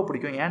ரொம்ப ரொம்ப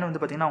பிடிக்கும். ஏன்னு வந்து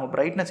பார்த்திங்கன்னா அவங்க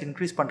பிரைட்னஸ்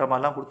இன்க்ரீஸ் பண்ணுற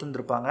மாதிரிலாம்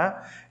கொடுத்துருந்துருப்பாங்க.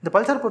 இந்த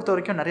பல்சர் பொறுத்த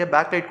வரைக்கும் நிறைய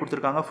பேக் லைட்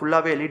கொடுத்துருக்காங்க,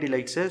 ஃபுல்லாகவே LED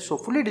lights. So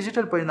fully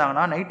digital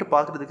போயிருந்தாங்கன்னா night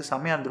பார்க்குறதுக்கு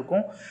செம்மையாக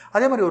இருந்திருக்கும்.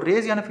 அதே மாதிரி ஒரு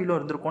ரேஸியான ஃபீலும்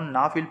இருந்திருக்கும்னு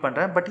நான் ஃபீல்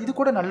பண்ணுறேன். பட் இது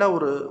கூட நல்ல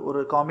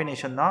ஒரு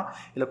காம்பினேஷன் தான்,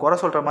 இல்லை குறை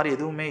சொல்கிற மாதிரி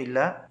எதுவுமே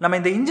இல்லை. நம்ம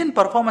இந்த இன்ஜின்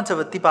பர்ஃபார்மன்ஸை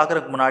பற்றி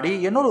பார்க்குறதுக்கு முன்னாடி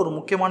என்னோட ஒரு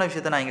முக்கியமான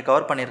விஷயத்தை நான் இங்கே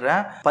கவர்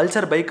பண்ணிடுறேன்.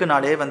 பல்சர்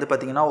பைக்குனாலே வந்து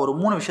பார்த்திங்கன்னா ஒரு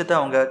 3 விஷயத்தை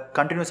அவங்க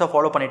கண்டினியூஸாக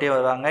ஃபாலோ பண்ணிகிட்டே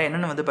வராங்க.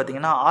 என்னென்னு வந்து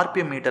பார்த்திங்கன்னா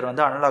RPM மீட்டர்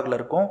வந்து அனலாகில்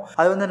இருக்கும்,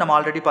 அது வந்து நம்ம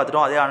ஆல்ரெடி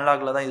பார்த்துட்டோம், அதே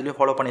அனலாகில் தான் இதுலேயும்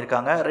ஃபாலோ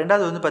பண்ணியிருக்காங்க.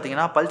 ரெண்டாவது வந்து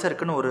பார்த்திங்கன்னா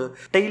பல்சருக்குன்னு ஒரு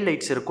டெயில்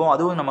லைட்ஸ் இருக்கும்,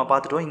 அதுவும் நம்ம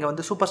பார்த்துட்டோம். இங்கே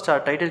வந்து சூப்பர்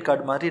ஸ்டார் டைட்டில்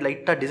கார்டு மாதிரி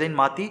லைட்டாக டிசைன்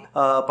மாற்றி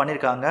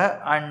பண்ணியிருக்காங்க.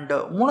 அண்ட்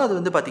மூணாவது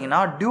வந்து பார்த்தீங்கன்னா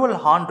டியூவல்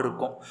ஹார்ன்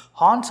இருக்கும்,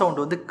 ஹார்ன்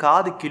சவுண்ட் வந்து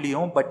காது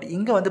கிளியும். பட்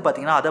இங்கே வந்து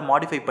பார்த்தீங்கன்னா அதை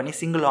மாடிஃபை பண்ணி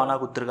சிங்கிள் ஹார்னாக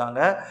கொடுத்துருக்காங்க.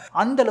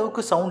 அந்த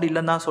அளவுக்கு சவுண்ட்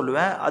இல்லைன்னு தான்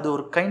சொல்லுவேன். அது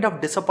ஒரு கைண்ட் ஆஃப்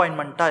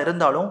டிசப்பாயின்மெண்ட்டாக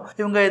இருந்தாலும்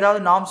இவங்க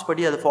ஏதாவது நார்ம்ஸ்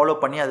படி அதை ஃபாலோ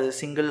பண்ணி அது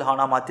சிங்கிள்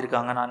ஹார்னாக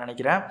மாற்றிருக்காங்க நான்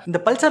நினைக்கிறேன்.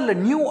 இந்த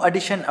பல்சரில் நியூ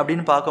அடிஷன்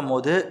அப்படின்னு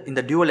பார்க்கும்போது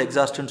இந்த டியூவல்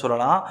எக்ஸாஸ்ட்னு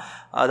சொல்லலாம்.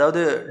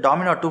 அதாவது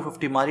டாமினார்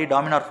 250 மாதிரி,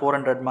 டாமினார்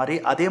 400 மாதிரி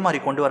அதே மாதிரி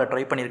கொண்டு வர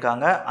ட்ரை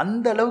பண்ணியிருக்காங்க.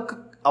 அந்த அளவுக்கு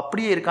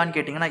அப்படியே இருக்கான்னு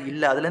கேட்டிங்கன்னா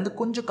இல்லை, அதுலேருந்து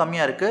கொஞ்சம்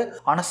கம்மியாக இருக்குது,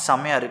 ஆனால்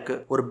செம்மையாக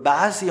இருக்குது. ஒரு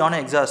பேஸியான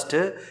எக்ஸாஸ்ட்டு.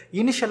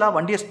 இனிஷியலாக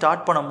வண்டியை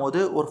ஸ்டார்ட் பண்ணும்போது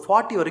ஒரு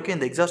 40 வரைக்கும்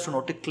இந்த எக்ஸாஸ்ட்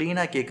நோட்டு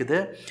க்ளீனாக கேட்குது.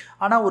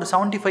 ஆனால் ஒரு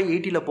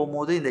 75-80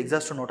 போகும்போது இந்த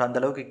எக்ஸாஸ்ட் நோட்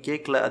அந்தளவுக்கு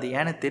கேட்கல. அது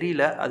ஏன்னு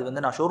தெரியல, அது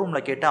வந்து நான்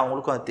ஷோரூமில் கேட்டேன்,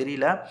 அவங்களுக்கும் அது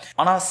தெரியல.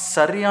 ஆனால்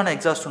சரியான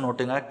எக்ஸாஸ்ட்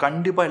நோட்டுங்க,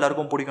 கண்டிப்பாக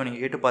எல்லாருக்கும் பிடிக்கும்.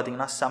 நீங்கள் கேட்டு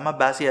பார்த்தீங்கன்னா செம்ம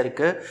பேஸியாக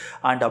இருக்குது.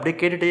 அண்ட் அப்படியே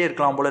கேட்டுகிட்டே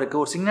இருக்கலாம் போல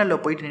இருக்குது. ஒரு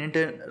சிக்னலில் போயிட்டு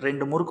நின்றுட்டு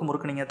 2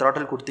 முறுக்கு நீங்கள்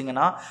த்ராட்டல்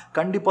கொடுத்தீங்கன்னா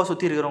கண்டிப்பாக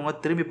சுற்றி இருக்கிறவங்க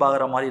திரும்பி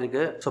பார்க்குற மாதிரி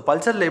இருக்குது. ஸோ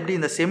பல்சரில் எப்படி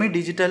இந்த செமி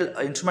டிஜிட்டல்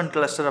இன்ஸ்ட்ருமெண்ட்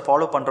கிளஸ்டரை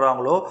ஃபாலோ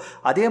பண்ணுறாங்களோ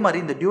அதே மாதிரி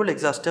இந்த டியூவல்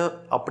எக்ஸாஸ்ட்டை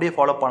அப்படியே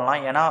ஃபாலோ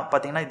பண்ணலாம். ஏன்னா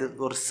பார்த்தீங்கன்னா இது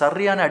ஒரு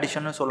சரியான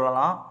அடிஷன்னு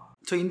சொல்லலாம்.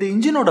 ஸோ இந்த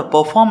இன்ஜினோட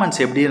பெர்ஃபார்மன்ஸ்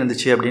எப்படி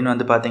இருந்துச்சு அப்படின்னு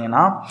வந்து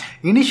பார்த்தீங்கன்னா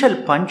இனிஷியல்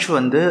பஞ்ச்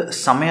வந்து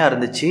செம்மையாக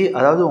இருந்துச்சு.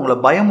 அதாவது உங்களை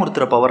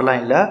பயமுறுத்துகிற பவர்லாம்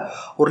இல்லை,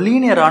 ஒரு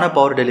லீனியரான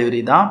பவர்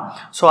டெலிவரி தான்.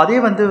 ஸோ அதே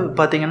வந்து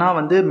பார்த்தீங்கன்னா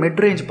வந்து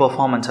மிட் ரேஞ்ச்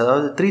பெர்ஃபார்மன்ஸ்,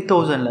 அதாவது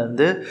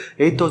 3000லேருந்து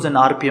 8000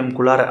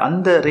 RPMக்குள்ளார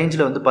அந்த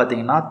ரேஞ்சில் வந்து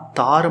பார்த்தீங்கன்னா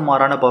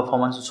தாறுமாறான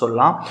பெர்ஃபார்மன்ஸ்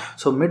சொல்லலாம்.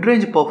 ஸோ மிட்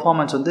ரேஞ்ச்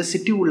பெர்ஃபார்மன்ஸ் வந்து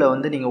சிட்டி உள்ள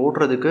வந்து நீங்கள்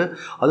ஓட்டுறதுக்கு,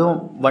 அதுவும்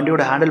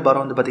வண்டியோட ஹேண்டில்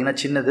பாரம் வந்து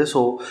பார்த்தீங்கன்னா சின்னது,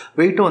 ஸோ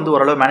வெயிட்டும் வந்து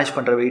ஓரளவு மேனேஜ்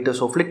பண்ணுற வெயிட்டு,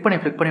 ஸோ ஃப்ளிக்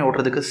பண்ணி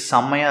ஓட்டுறதுக்கு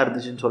செம்மையாக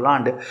இருந்துச்சுன்னு சொல்லலாம்.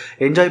 அண்டு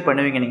என்ஜாய்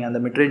பண்ணுவீங்க நீங்கள்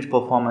அந்த மிட்ரேஞ்ச்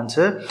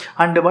பர்ஃபார்மன்ஸு.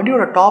 அண்ட்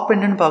வண்டியோட டாப்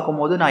எண்டுன்னு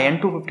பார்க்கும்போது நான்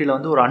N250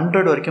 வந்து ஒரு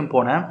 100 வரைக்கும்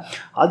போனேன்.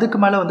 அதுக்கு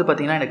மேலே வந்து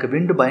பார்த்திங்கன்னா எனக்கு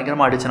விண்டு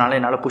பயங்கரமாக அடிச்சனால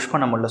என்னால் புஷ்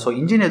பண்ண முடியல. ஸோ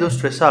இன்ஜின் எதுவும்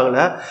ஸ்ட்ரெஸ்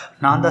ஆகலை,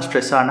 நான் தான்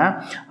ஸ்ட்ரெஸ் ஆனேன்.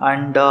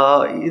 அண்ட்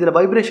இதில்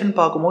வைப்ரேஷன்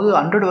பார்க்கும்போது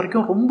 100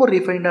 வரைக்கும் ரொம்ப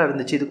ரீஃபைண்டாக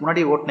இருந்துச்சு. இதுக்கு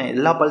முன்னாடி ஓட்டினேன்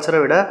எல்லா பல்சரை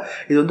விட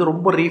இது வந்து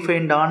ரொம்ப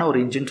ரீஃபைண்டான ஒரு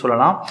இன்ஜின்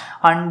சொல்லலாம்.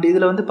 அண்ட்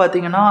இதில் வந்து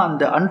பார்த்திங்கன்னா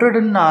அந்த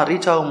 100ன்னு நான்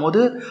ரீச்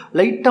ஆகும்போது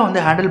லைட்டாக வந்து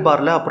ஹேண்டில்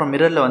பாரில் அப்புறம்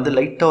மிரரில் வந்து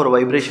லைட்டாக ஒரு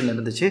வைப்ரேஷன்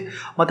இருந்துச்சு.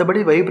 மற்றபடி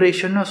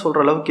வைப்ரேஷன்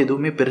சொல்கிற அளவுக்கு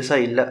எதுவுமே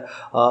பெருசாக இல்லை.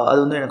 அது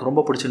வந்து எனக்கு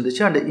ரொம்ப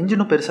பிடிச்சிருந்துச்சு. அண்ட்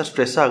இன்ஜினும் பெருசாக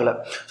ஸ்ட்ரெஸ் ஆகலை.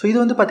 ஸோ இது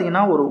வந்து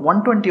பார்த்திங்கன்னா ஒரு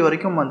 120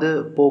 வரைக்கும் வந்து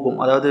போகும்.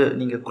 அதாவது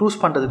நீங்கள் க்ரூஸ்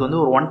பண்ணுறதுக்கு வந்து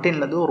ஒரு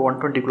 110லேருந்து ஒரு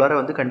 120குள்ளார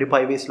வந்து கண்டிப்பாக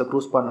ஹைவேஸில்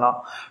க்ரூஸ் பண்ணலாம்.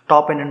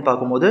 டாப் எண்டுன்னு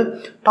பார்க்கும்போது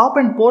டாப்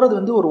எண்ட் போகிறது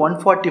வந்து ஒரு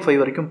 145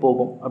 வரைக்கும்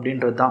போகும்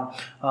அப்படின்றது தான்.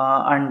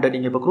 அண்ட்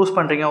நீங்கள் இப்போ க்ரூஸ்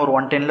பண்ணுறீங்க, ஒரு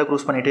 110ல்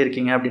க்ரூஸ் பண்ணிகிட்டே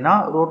இருக்கீங்க அப்படின்னா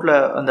ரோட்டில்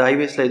அந்த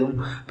ஹைவேஸில் எதுவும்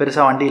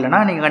பெருசாக வண்டி இல்லைனா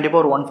நீங்கள்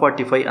கண்டிப்பாக ஒரு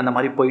 145 அந்த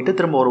மாதிரி போயிட்டு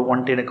திரும்ப ஒரு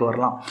 110க்கு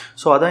வரலாம்.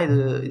 ஸோ அதான் இது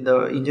இந்த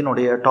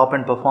இன்ஜினுடைய டாப்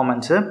எண்ட்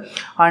பர்ஃபார்மன்ஸு.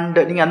 அண்ட்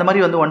நீங்கள் அந்த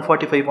மாதிரி வந்து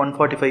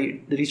 145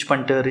 ரீச்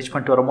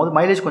பண்ணிட்டு வரும்போது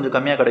மைலேஜ் கொஞ்சம்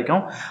கம்மியாக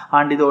கிடைக்கும்.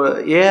 அண்ட் இது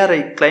ஏஆர்ஐ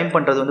கிளைம்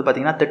பண்ணுறது வந்து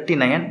பார்த்திங்கன்னா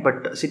 39,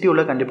 பட் சிட்டி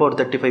உள்ள கண்டிப்பாக ஒரு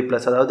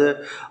 35+. அதாவது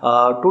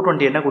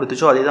 220 என்ன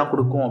கொடுத்துச்சோ அதே தான்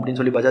கொடுக்கும் அப்படின்னு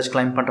சொல்லி பஜாஜ்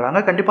கிளைம்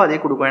பண்ணுறாங்க. கண்டிப்பாக அதே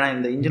கொடுக்கும். ஏன்னா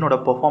இந்த இன்ஜினோட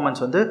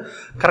பர்ஃபார்மன்ஸ் வந்து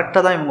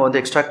கரெக்டாக தான் இவங்க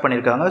வந்து எக்ஸ்ட்ராக்ட்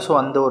பண்ணியிருக்காங்க. ஸோ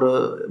அந்த ஒரு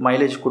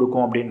மைலேஜ்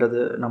கொடுக்கும் அப்படின்றது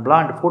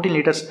நம்பலாம். அண்ட் 14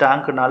 லிட்டர்ஸ்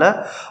டேங்க்குனால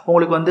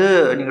உங்களுக்கு வந்து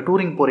நீங்கள்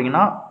டூரிங்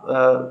போகிறீங்கன்னா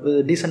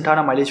டீசெண்டான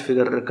மைலேஜ்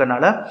ஃபிகர்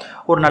இருக்கனால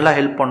ஒரு நல்லா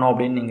ஹெல்ப் பண்ணும்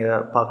அப்படின்னு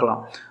நீங்கள்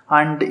பார்க்கலாம்.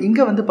 அண்ட்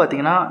இங்கே வந்து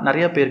பார்த்திங்கன்னா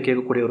நிறைய பேர்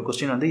கேட்கக்கூடிய ஒரு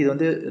கொஸ்டின் வந்து இது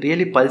வந்து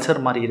ரியலி பல்சர்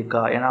மாதிரி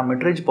இருக்கா, ஏன்னா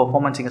மிட்ரேஞ்ச்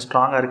பர்ஃபார்மன்ஸ் இங்கே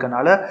ஸ்ட்ராங்காக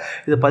இருக்கனால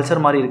இது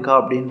பல்சர் மாதிரி இருக்கா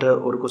அப்படின்ற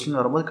ஒரு கொஸ்டின்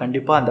வரும்போது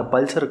கண்டிப்பாக அந்த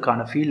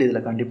பல்சருக்கான ஃபீல்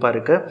இதில் கண்டிப்பாக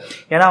இருக்குது.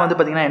 ஏன்னா வந்து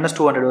பார்த்திங்கன்னா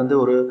NS200 வந்து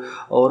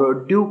ஒரு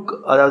டியூக்,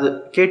 அதாவது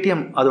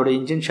KTM அதோட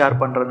இன்ஜின்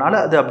ஷேர் பண்ணுறதுனால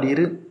அது அப்படி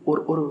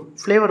ஒரு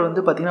ஃப்ளேவர்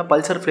வந்து பார்த்திங்கன்னா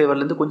பல்சர்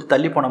ஃப்ளேவர்லேருந்து கொஞ்சம்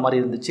தள்ளி போன மாதிரி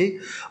இருந்துச்சு.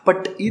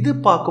 பட் இது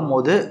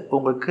பார்க்கும்போது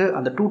உங்களுக்கு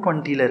அந்த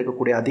 220ல்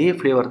இருக்கக்கூடிய அதே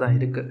ஃப்ளேவர் தான்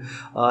இருக்குது.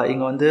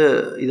 இங்கே வந்து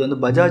இது வந்து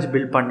பஜாஜ்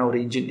பில்ட் பண்ண ஒரு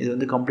இன்ஜின், இது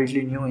வந்து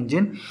கம்ப்ளீட்லி நியூ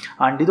இன்ஜின்.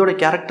 அண்ட் இதோட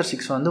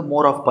கேரக்டரிஸ்டிக்ஸ் வந்து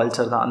மோர் ஆஃப்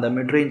பல்சர் தான். அந்த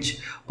மிட்ரேஞ்ச்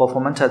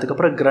பர்ஃபார்மன்ஸ்,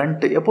 அதுக்கப்புறம்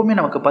கிரண்ட். எப்போவுமே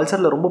நமக்கு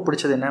பல்சரில் ரொம்ப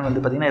பிடிச்சது என்ன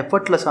வந்து பார்த்திங்கன்னா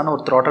எஃபர்ட்லெஸ்ஸான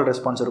ஒரு த்ராட்டல்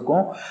ரெஸ்பான்ஸ்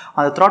இருக்கும்.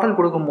 அந்த த்ராட்டல்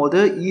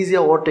கொடுக்கும்போது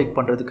ஈஸியாக ஓவர்டேக்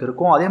பண்ணுறதுக்கு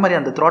இருக்கும். அதே மாதிரி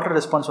அந்த த்ராட்டல்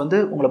ரெஸ்பான்ஸ் வந்து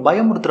உங்களை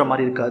பயமுறுத்துகிற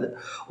மாதிரி இருக்காது,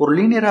 ஒரு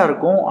லீனியராக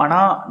இருக்கும்,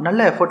 ஆனால்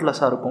நல்ல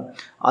எஃபர்ட்லெஸ்ஸாக இருக்கும்.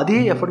 அதே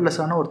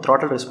எஃபர்ட்லெஸ்ஸான ஒரு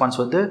த்ராட்டல் ரெஸ்பான்ஸ்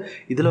வந்து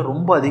இதில்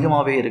ரொம்ப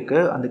அதிகமாகவே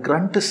இருக்குது. அந்த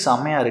கிரண்ட்டு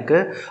செம்மையாக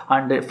இருக்குது.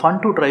 And fun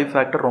to drive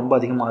factor ரொம்ப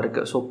அதிகமாக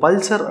இருக்குது. ஸோ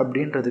பல்சர்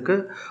அப்படின்றதுக்கு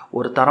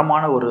ஒரு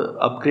தரமான ஒரு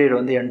அப்கிரேட்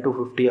வந்து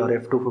N250 ஆர்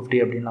F250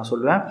 அப்படின்னு நான்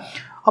சொல்லுவேன்.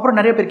 அப்புறம்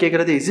நிறைய பேர்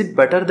கேட்குறது is it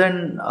better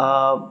then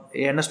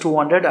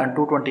NS200 and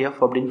 220F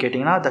அப்படின்னு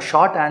கேட்டிங்கன்னா the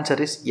short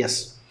answer is S.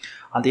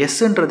 அந்த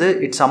எஸ்ன்றது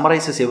இட்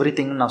சம்மரைசஸ் எவ்ரி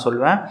திங்னு நான்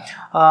சொல்லுவேன்.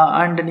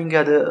 அண்ட்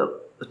நீங்கள் அது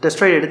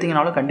டெஸ்ட் ரைட்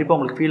எடுத்திங்கனாலும் கண்டிப்பாக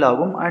உங்களுக்கு ஃபீல்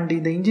ஆகும். அண்ட்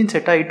இந்த இன்ஜின்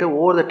செட் ஆகிட்டு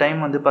ஓவர் த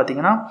டைம் வந்து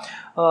பார்த்திங்கன்னா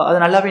அது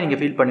நல்லாவே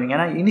நீங்கள் ஃபீல் பண்ணுவீங்க.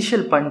 ஏன்னா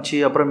இனிஷியல் பஞ்சு,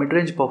 அப்புறம்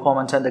மிட்ரேஞ்ச்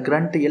பர்ஃபார்மன்ஸ், அந்த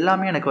கிரண்ட்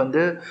எல்லாமே எனக்கு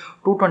வந்து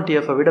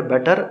 220F விட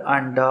பெட்டர்.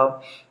 அண்ட்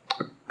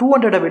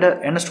 200 விட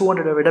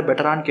NS200 விட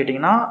பெட்டரானு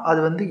கேட்டிங்கன்னா அது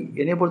வந்து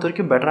என்னை பொறுத்த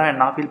வரைக்கும் பெட்டராக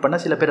நான் ஃபீல் பண்ண.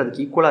 சில பேர்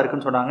அதுக்கு ஈக்குவலாக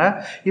இருக்குன்னு சொன்னாங்க.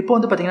 இப்போ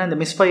வந்து பார்த்திங்கன்னா இந்த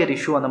மிஸ்ஃபயர்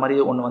இஷ்யூ அந்த மாதிரி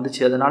ஒன்று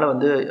வந்துச்சு. அதனால்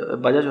வந்து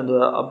பஜாஜ் வந்து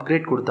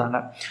அப்கிரேட் கொடுத்தாங்க.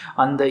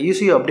 அந்த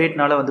ECU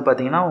அப்டேட்னால வந்து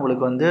பார்த்திங்கன்னா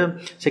உங்களுக்கு வந்து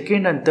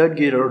செகண்ட் அண்ட் தேர்ட்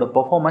கியரோட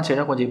பர்ஃபார்மன்ஸ்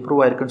என்ன கொஞ்சம்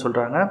இம்ப்ரூவ் ஆயிருக்குன்னு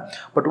சொல்கிறாங்க.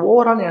 பட்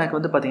ஓவரால் எனக்கு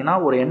வந்து பார்த்திங்கன்னா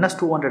ஒரு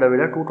NS200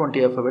 விட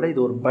 220F விட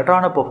இது ஒரு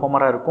பெட்டரான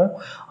பர்ஃபார்மராக இருக்கும்.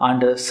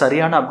 அண்டு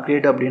சரியான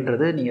அப்கிரேட்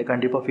அப்படின்றது நீங்கள்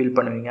கண்டிப்பாக ஃபீல்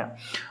பண்ணுவீங்க.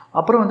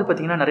 அப்புறம் வந்து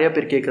பார்த்திங்கன்னா நிறைய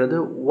பேர் கேட்குறது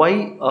Y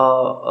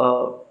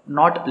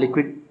not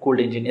liquid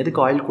cooled engine, எதுக்கு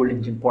ஆயில் கூல்டு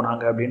இன்ஜின்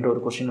போனாங்க அப்படின்ற ஒரு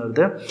கொஸ்டின்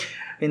வருது.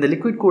 இந்த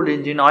liquid cooled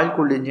engine, oil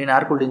cooled engine,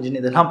 ஏர் கூல்டு இன்ஜின்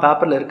இதெல்லாம்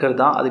பேப்பரில் இருக்கிறது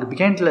தான். அதுக்கு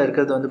பிகைண்டில்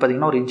இருக்கிறது வந்து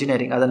பார்த்திங்கன்னா ஒரு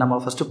இன்ஜினியரிங். அதை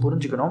நம்ம ஃபஸ்ட்டு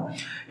புரிஞ்சுக்கணும்.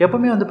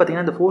 எப்போவுமே வந்து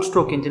பார்த்திங்கன்னா இந்த 4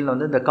 ஸ்ட்ரோக் இன்ஜினில்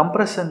வந்து இந்த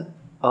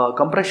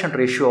கம்ப்ரெஷன்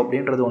ரேஷியோ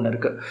அப்படின்றது ஒன்று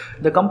இருக்குது.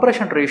 இந்த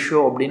கம்ப்ரெஷன்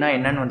ரேஷியோ அப்படின்னா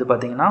என்னென்னு வந்து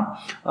பார்த்திங்கன்னா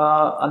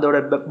அதோட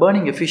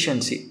பர்னிங்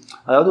எஃபிஷியன்சி,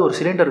 அதாவது ஒரு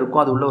சிலிண்டர்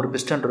இருக்கும், அது உள்ள ஒரு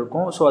பிஸ்டன்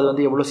இருக்கும். ஸோ அது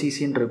வந்து எவ்வளோ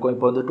சிசின்னு இருக்கும்.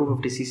 இப்போ வந்து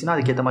 250 சிசினா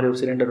அதுக்கேற்ற மாதிரி ஒரு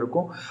சிலிண்டர்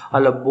இருக்கும்.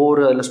 அதில்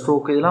போர், அதில்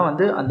ஸ்ட்ரோக், இதெல்லாம்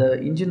வந்து அந்த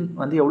இன்ஜின்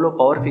வந்து எவ்வளோ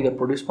பவர் ஃபிகர்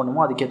ப்ரொடியூஸ்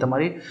பண்ணுமோ அதுக்கேற்ற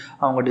மாதிரி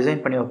அவங்க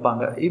டிசைன் பண்ணி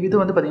வைப்பாங்க. இது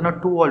வந்து பார்த்திங்கன்னா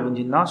 2 வால்வ்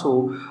இன்ஜின் தான். ஸோ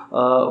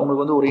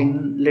உங்களுக்கு வந்து ஒரு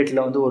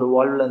இன்லெட்டில் வந்து ஒரு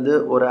வால்வ்லேருந்து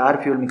ஒரு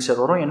ஏர் ஃபியூல்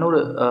மிக்சர் வரும்,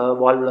 இன்னொரு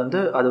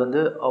வால்வ்லேருந்து அது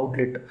வந்து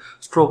அவுட்லெட்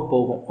ஸ்ட்ரோக்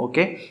போகும்.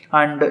 ஓகே.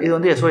 அண்ட் இது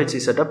வந்து SOHC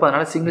செட்டப்,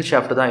 அதனால் சிங்கிள்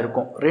ஷாஃப்ட் தான்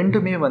இருக்கும்.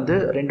 ரெண்டுமே வந்து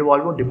 2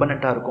 வால்வும்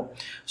டிபெண்ட்டாக இருக்கும்.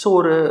 ஸோ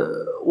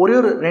ஒரே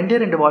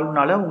 2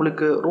 வால்வ்னால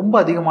உங்களுக்கு ரொம்ப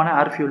அதிகமான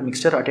ஏர் fuel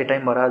mixer at A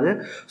time வராது.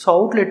 ஸோ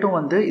அவுட்லெட்டும்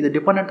வந்து இது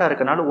டிபெண்ட்டாக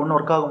இருக்கனால ஒன்று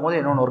ஒர்க் ஆகும்போது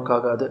இன்னொன்று ஒர்க்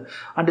ஆகாது.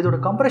 அண்ட் இதோட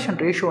கம்ப்ரெஷன்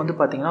ரேஷியோ வந்து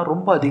பார்த்திங்கன்னா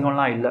ரொம்ப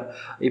அதிகம்லாம் இல்லை.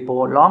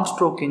 இப்போது லாங்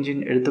ஸ்ட்ரோக்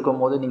இன்ஜின்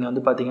எடுத்துக்கும் போது நீங்கள்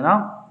வந்து பார்த்திங்கன்னா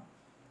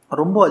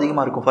ரொம்ப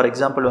அதிகமாக இருக்கும். ஃபார்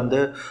எக்ஸாம்பிள் வந்து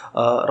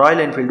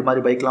ராயல் என்ஃபீல்டு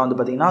மாதிரி பைக்லாம் வந்து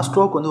பார்த்திங்கன்னா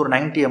ஸ்ட்ரோக் வந்து ஒரு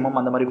 90 mm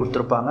அந்த மாதிரி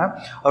கொடுத்துருப்பாங்க.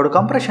 அதோட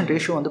கம்ப்ரெஷன்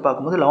ரேஷியோ வந்து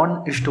பார்க்கும்போது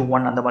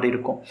 11:1 அந்த மாதிரி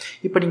இருக்கும்.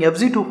 இப்போ நீங்கள்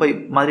FZ25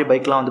 மாதிரி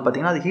பைக்லாம் வந்து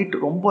பார்த்திங்கன்னா அது ஹீட்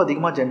ரொம்ப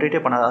அதிகமாக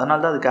ஜென்ரேட்டே பண்ணாது. அதனால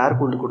தான் அதுக்கு ஏர்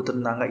கூல்டு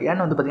கொடுத்துருந்தாங்க.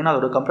 ஏன்னு வந்து பார்த்திங்கன்னா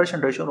அதோட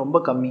கம்ப்ரெஷன் ரேஷியோ ரொம்ப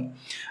கம்மி,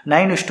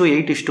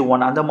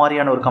 9:8:1 அந்த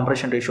மாதிரியான ஒரு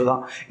கம்ப்ரெஷன் ரேஷியோ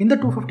தான். இந்த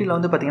 250ல்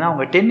வந்து பார்த்திங்கன்னா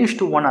அவங்க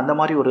 10:1 அந்த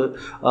மாதிரி ஒரு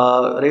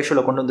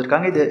ரேஷியோவில் கொண்டு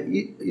வந்திருக்காங்க.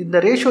 இந்த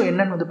ரேஷியோ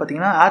என்னன்னு வந்து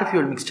பார்த்திங்கன்னா ஏர்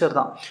ஃபியூல் மிக்சர்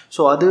தான்.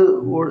 ஸோ அது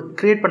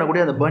கிரியேட்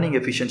பண்ணக்கூடிய அந்த burning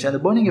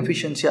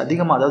efficiency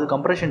அதிகமாக, அதாவது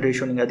கம்ப்ரெஷன்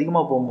ரேஷியோ நீங்கள்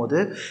அதிகமாக போகும்போது,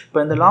 இப்போ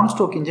இந்த லாங்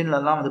ஸ்ட்ரோக்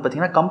இன்ஜின்லலாம் வந்து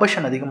பார்த்திங்கன்னா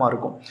கம்பஷன் அதிகமாக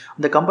இருக்கும்.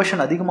 அந்த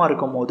கம்பஷன் அதிகமாக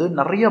இருக்கும் போது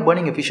நிறைய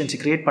burning efficiency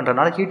கிரியேட்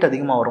பண்ணுறதுனால ஹீட்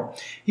அதிகமாக வரும்.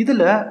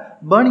 இதில்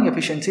burning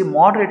efficiency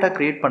மாடரேட்டாக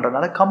கிரியேட்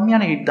பண்ணுறதுனால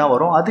கம்மியான ஹீட் தான்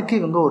வரும். அதுக்கு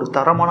இவங்க ஒரு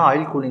தரமான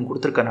ஆயில் கூலிங்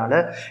கொடுத்துருக்கனால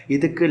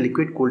இதுக்கு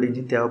லிக்விட் கூல்டு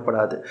இன்ஜின்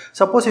தேவைப்படாது.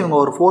 சப்போஸ் இவங்க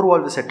ஒரு 4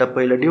 valve செட்டப்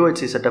இல்லை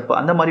DOHC செட்டப்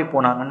அந்த மாதிரி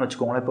போனாங்கன்னு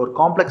வச்சுக்கோங்களேன். இப்போ ஒரு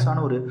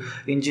காம்ப்ளெக்ஸான ஒரு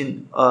இன்ஜின்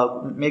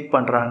மேக்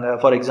பண்ணுறாங்க.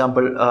 ஃபார்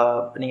எக்ஸாம்பிள்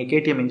நீங்கள்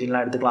KTM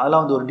இன்ஜின்லாம் எடுத்துக்கலாம்.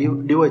 அதெல்லாம் வந்து ஒரு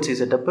DOHC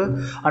setup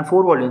and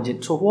 4 valve engine.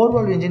 So 4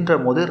 valve இன்ஜின்ற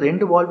போது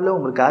 2 valveல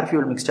உங்களுக்கு ஏர்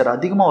ஃபியூல் மிக்சர்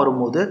அதிகமாக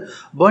வரும்போது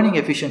பர்னிங்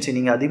எஃபிஷியன்சி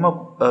நீங்கள்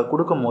அதிகமாக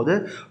கொடுக்கும்போது,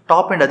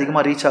 டாப் எண்ட்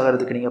அதிகமாக ரீச்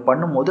ஆகிறதுக்கு நீங்கள்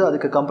பண்ணும்போது,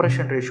 அதுக்கு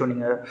கம்ப்ரெஷன் ரேஷியோ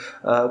நீங்கள்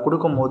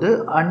கொடுக்கும்போது,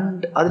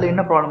 அண்ட் அதில்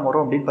என்ன ப்ராப்ளம்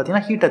வரும் அப்படின்னு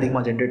பார்த்தீங்கன்னா ஹீட்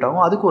அதிகமாக ஜென்ரேட்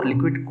ஆகும். அதுக்கு ஒரு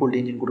லிக்விட் கூல்டு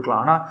இன்ஜின்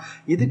கொடுக்கலாம். ஆனால்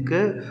இதுக்கு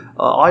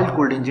ஆயில்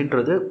கூல்டு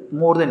இன்ஜின்றது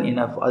மோர் தென்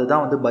இனஃப்.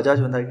 அதுதான் வந்து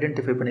பஜாஜ் வந்து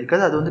ஐடென்டிஃபை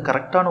பண்ணியிருக்காது. அது வந்து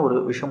கரெக்டான ஒரு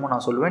விஷயமும்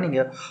நான் சொல்லுவேன்.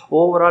 நீங்கள்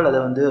ஓவரால்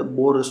அதை வந்து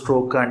போர்,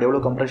 ஸ்ட்ரோக் அண்ட்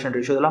எவ்வளோ கம்ப்ரெஷன்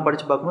ரேஷியோ இதெல்லாம்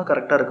படித்து பார்க்கும்போது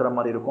கரெக்டாக இருக்கிற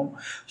மாதிரி இருக்கும்.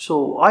 ஸோ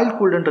ஆயில்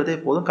கூல்டுன்றதே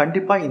போதும்.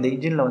 கண்டிப்பாக இந்த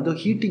இன்ஜினில் வந்து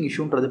ஹீட்டிங்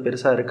இஷ்யூன்றது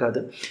பெருசாக இருக்காது.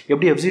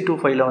 எப்படி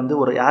FZ25ல வந்து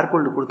ஒரு ஏர்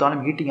கூல்டு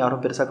கொடுத்தாலும் ஹீட்டிங்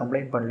யாரும் பெருசாக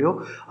கம்ப்ளைண்ட் பண்ணலையோ,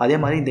 அதே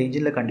மாதிரி இந்த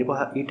இன்ஜினில்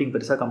கண்டிப்பாக ஹீட்டிங்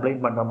பெருசாக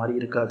கம்ப்ளைண்ட் பண்ணுற மாதிரி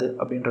இருக்காது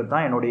அப்படின்றது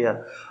தான் என்னுடைய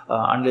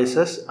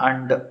அனலைசஸ்.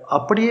 அண்ட்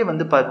அப்படியே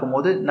வந்து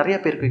பார்க்கும்போது நிறைய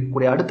பேருக்கு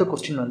இருக்கக்கூடிய அடுத்த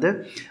கொஸ்டின் வந்து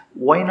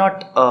ஒய்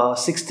நாட்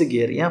 6th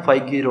கியர், ஏன்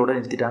 5 கியரோடு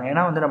நிறுத்திட்டாங்க?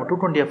 ஏன்னா வந்து நம்ம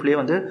 220Fலேயே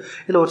வந்து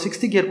இதில் ஒரு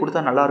 6th கியர்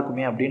கொடுத்தா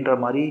நல்லாயிருக்குமே அப்படின்ற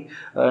மாதிரி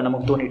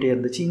நமக்கு தோணிகிட்டே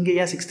இருந்துச்சு. இங்கே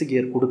ஏன் 6th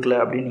கியர் கொடுக்கல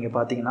அப்படின்னு நீங்கள்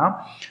பார்த்தீங்கன்னா,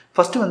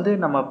 ஃபஸ்ட்டு வந்து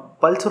நம்ம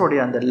பல்சருடைய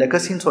அந்த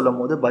லெகசின்னு சொல்லும்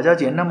போது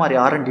பஜாஜ் என்ன மாதிரி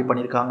R&D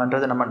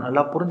பண்ணியிருக்காங்கன்றதை நம்ம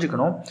நல்லா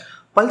புரிஞ்சுக்கணும்.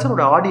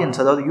 பல்சரோட ஆடியன்ஸ்,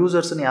 அதாவது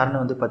யூசர்ஸ்ன்னு யாருன்னு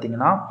வந்து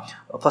பார்த்தீங்கன்னா,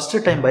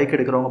 ஃபஸ்ட்டு டைம் பைக்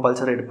எடுக்கிறவங்க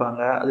பல்சர்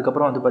எடுப்பாங்க.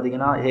 அதுக்கப்புறம் வந்து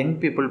பார்த்தீங்கன்னா யங்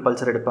பீப்புள்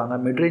பல்சர் எடுப்பாங்க,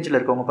 மிட்ரேஞ்சில்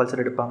இருக்கவங்க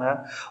பல்சர் எடுப்பாங்க,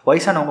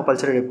 வயசானவங்க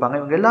பல்சர் எடுப்பாங்க.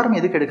 இவங்க எல்லாருமே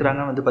எதுக்கு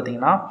எடுக்கிறாங்கன்னு வந்து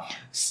பார்த்தீங்கன்னா,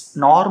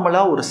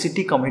 நார்மலாக ஒரு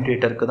சிட்டி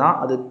கம்யூட்டேட்டருக்கு தான்.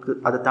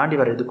 அதை தாண்டி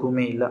வேறு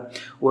எதுக்குமே இல்லை.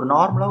 ஒரு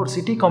நார்மலாக ஒரு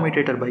சிட்டி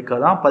கம்யூட்டேட்டர் பைக்காக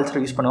தான்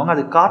பல்சர் யூஸ் பண்ணுவாங்க.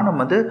 அதுக்கு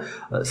காரணம் வந்து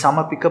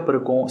செம பிக்கப்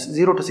இருக்கும்,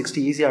 0 to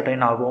 60 ஈஸியாக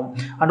அட்டைன் ஆகும்,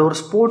 அண்ட் ஒரு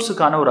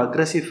ஸ்போர்ட்ஸுக்கான ஒரு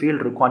அக்ரெசிவ்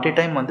ஃபீல் இருக்கும். அட் ஏ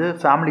டைம் வந்து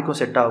ஃபேமிலிக்கும்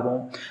செட் ஆகும்,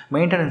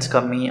 மெயின்டெனன்ஸ்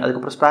கம்மி,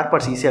 அதுக்கப்புறம் ஸ்பேர்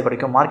பார்ட்ஸ் ஈஸியாக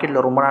கிடைக்கும்,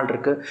 மார்க்கெட்டில் ரொம்ப நாள்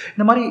இருக்குது.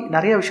 இந்த மாதிரி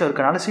நிறைய விஷயம்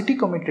இருக்கனால சிட்டி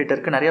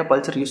கம்யூட்டேட்டருக்கு நிறையா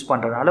பல்சர் யூஸ்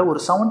பண்ணுறதுனால ஒரு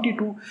 70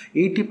 to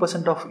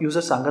 80% ஆஃப்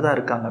யூசர்ஸ் அங்கே தான்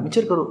இருக்காங்க.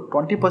 மிச்சம் இருக்கிற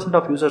 20%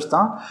 ஆஃப் யூசர்ஸ்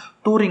தான்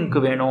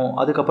டூரிங்க்கு வேணும்,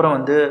 அதுக்கப்புறம்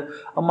வந்து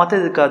மற்ற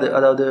இதுக்காது,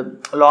 அதாவது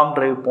லாங்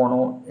ட்ரைவ்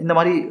போகணும், இந்த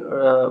மாதிரி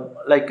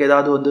லைக்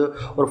ஏதாவது வந்து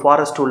ஒரு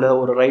ஃபாரஸ்ட் உள்ள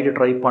ஒரு ரைடு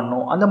ட்ரைவ்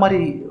பண்ணணும், அந்த மாதிரி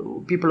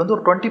பீப்புள் வந்து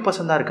ஒரு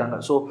 20% தான் இருக்காங்க.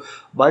 ஸோ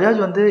பஜாஜ்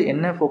வந்து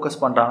என்ன ஃபோக்கஸ்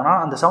பண்ணுறாங்கன்னா,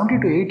 அந்த 70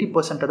 to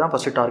 80% தான்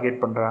ஃபஸ்ட்டு டார்கெட்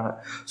பண்ணுறாங்க.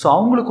 ஸோ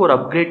அவங்களுக்கு ஒரு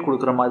அப்கிரேட்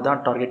கொடுக்குற மாதிரி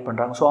தான் டார்கெட்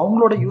பண்ணுறாங்க. ஸோ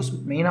அவங்களோட யூஸ்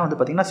மெயினாக வந்து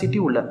பார்த்திங்கன்னா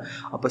சிட்டி உள்ள,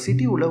 அப்போ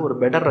சிட்டி உள்ள ஒரு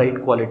better right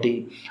quality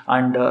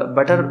and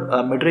better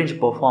midrange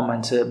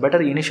performance,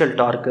 better initial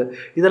torque,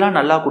 இதெல்லாம்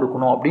நல்லா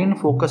கொடுக்கணும்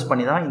அப்படின்னு ஃபோக்கஸ்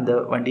பண்ணி தான் இந்த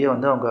வண்டியை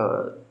வந்து அவங்க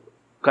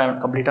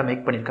கம்ப்ளீட்டாக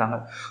மேக் பண்ணியிருக்காங்க.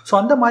 ஸோ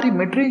அந்த மாதிரி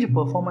மிட்ரேஞ்ச்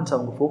பர்ஃபார்மன்ஸ்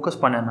அவங்க ஃபோக்கஸ்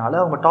பண்ணனால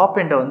அவங்க டாப்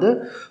எண்டை வந்து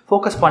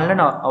ஃபோக்கஸ்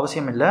பண்ணலன்னு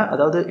அவசியம் இல்லை.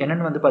 அதாவது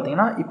என்னென்னு வந்து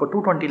பார்த்தீங்கன்னா, இப்போ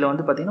 220ல்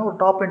வந்து பார்த்திங்கன்னா ஒரு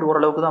டாப் எண்ட்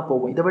ஓரளவுக்கு தான்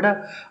போகும். இதை விட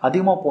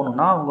அதிகமாக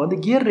போகணுன்னா அவங்க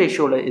வந்து கியர்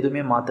ரேஷியோவில்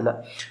எதுவுமே மாற்றலை.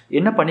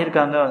 என்ன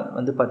பண்ணியிருக்காங்க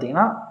வந்து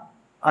பார்த்திங்கன்னா,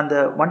 அந்த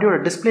வண்டியோட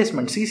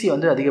டிஸ்பிளேஸ்மெண்ட் சிசி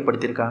வந்து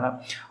அதிகப்படுத்தியிருக்காங்க.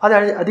 அதை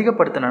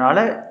அதிகப்படுத்தினால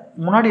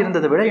முன்னாடி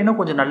இருந்ததை விட இன்னும்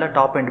கொஞ்சம் நல்ல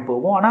டாப் எண்ட்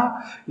போகும். ஆனால்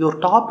இது ஒரு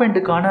டாப்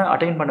எண்டுக்கான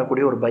அட்டைன்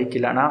பண்ணக்கூடிய ஒரு பைக்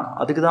இல்லை. ஆனால்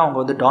அதுக்கு தான் அவங்க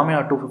வந்து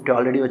டாமினார் 250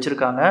 ஆல்ரெடி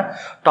வச்சுருக்காங்க.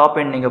 டாப்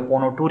எண்ட் நீங்கள்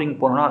போகணும், டூரிங்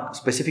போகணுன்னா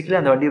ஸ்பெசிஃபிக்கலி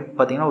அந்த வண்டி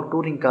பார்த்திங்கன்னா ஒரு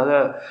டூரிங்காக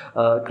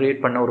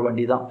க்ரியேட் பண்ண ஒரு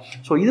வண்டி தான்.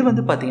 ஸோ இது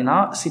வந்து பார்த்திங்கன்னா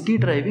city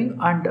driving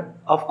and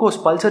of course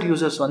Pulsar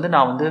users வந்து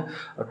நான் வந்து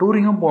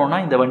டூரிங்கும் போகணுன்னா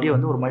இந்த வண்டியை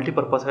வந்து ஒரு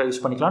மல்டிபர்பஸாக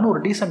யூஸ் பண்ணிக்கலாம்னு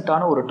ஒரு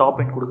டீசெண்டான ஒரு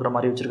டாப் எண்ட் கொடுக்குற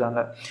மாதிரி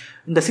வச்சுருக்காங்க.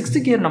 இந்த 6th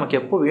கியர் நமக்கு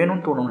எப்போ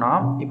வேணும்னு தோணும்னா,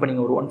 இப்போ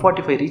நீங்கள் ஒரு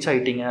 145 ரீச்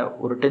ஆகிட்டீங்க,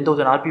 ஒரு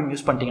 10,000 RPM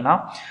யூஸ் பண்ணிட்டீங்கன்னா,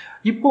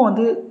 இப்போது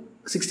வந்து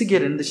 6th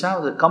கியர் இருந்துச்சுன்னா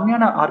அது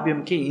கம்மியான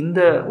RPMக்கு இந்த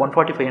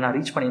 145 நான்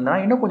ரீச்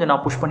பண்ணியிருந்தேன்னா இன்னும் கொஞ்சம்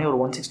நான் புஷ் பண்ணி ஒரு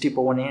 160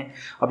 போவேனே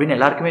அப்படின்னு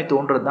எல்லாருக்குமே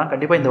தோன்றது தான்.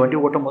 கண்டிப்பாக இந்த வண்டி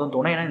ஓட்டும் போதும்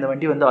தோணும். ஏன்னா இந்த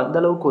வண்டி வந்து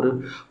அந்தளவுக்கு ஒரு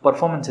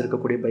பர்ஃபார்மன்ஸ்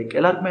இருக்கக்கூடிய பைக்,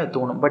 எல்லாருக்குமே அது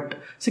தோணும். பட்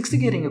 6th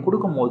கியர் இங்கே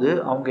கொடுக்கும்போது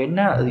அவங்க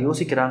என்ன அது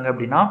யோசிக்கிறாங்க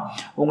அப்படின்னா,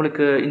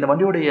 உங்களுக்கு இந்த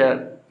வண்டியோடைய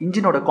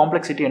இன்ஜினோட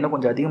காம்ப்ளெக்சிட்டி என்ன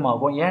கொஞ்சம்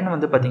அதிகமாகும். ஏன்னு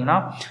வந்து பார்த்தீங்கன்னா,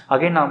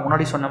 அகைன் நான்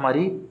முன்னாடி சொன்ன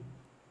மாதிரி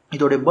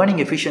இதோடைய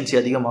பர்னிங் எஃபிஷியன்சி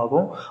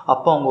அதிகமாகும்.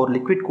 அப்போ அவங்க ஒரு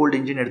லிக்விட் கூல்டு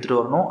இன்ஜின் எடுத்துகிட்டு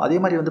வரணும். அதே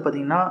மாதிரி வந்து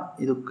பார்த்திங்கன்னா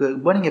இதுக்கு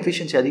பர்னிங்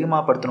எஃபிஷியன்சி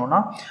அதிகமாக படுத்தணும்னா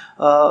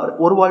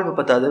ஒரு வால்வு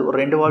பத்தாது, ஒரு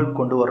 2 வால்வு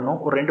கொண்டு வரணும்.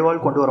 ஒரு 2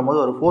 வால்வு கொண்டு வரும்போது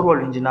ஒரு 4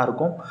 வால்வ் இன்ஜினாக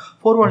இருக்கும்.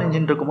 4 வால்வ்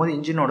இன்ஜின் இருக்கும்போது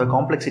இன்ஜினோட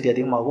காம்ப்ளெக்சிட்டி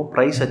அதிகமாகும்,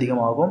 ப்ரைஸ்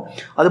அதிகமாகும்.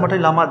 அது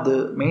மட்டும் இல்லாமல் அது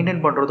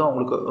மெயின்டைன் பண்ணுறதும்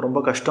அவங்களுக்கு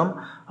ரொம்ப கஷ்டம்.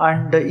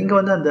 அண்ட் இங்கே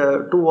வந்து அந்த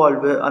 2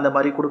 வால்வு அந்த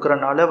மாதிரி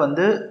கொடுக்குறனால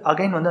வந்து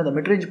அகைன் வந்து அந்த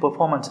மிட்ரேஞ்ச்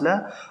பெர்ஃபார்மன்ஸில்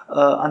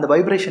அந்த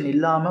வைப்ரேஷன்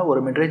இல்லாமல் ஒரு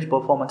மிட்ரேஞ்ச்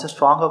பெர்ஃபார்மன்ஸை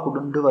ஸ்ட்ராங்காக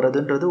கொண்டு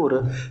வரதுன்றது ஒரு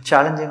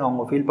சேலஞ்சிங்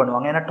அவங்க ஃபீல்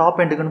பண்ணுவாங்க. ஏன்னா டாப்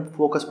எண்டுக்குன்னு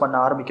ஃபோக்கஸ் பண்ண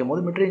ஆரம்பிக்கும்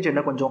போது மிட்ரேஞ்ச்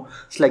என்ன கொஞ்சம்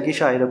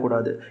ஸ்லக்கிஷாக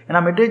ஆகிடக்கூடாது. ஏன்னா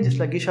மிட்ரேஞ்ச்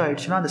ஸ்லக்கிஷாக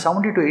ஆகிடுச்சுன்னா அந்த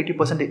 70 to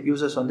 80%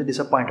 யூசர்ஸ் வந்து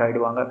டிசப்பாயிண்ட்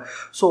ஆகிடுவாங்க.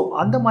 ஸோ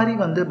அந்த மாதிரி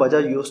வந்து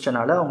பஜாஜ்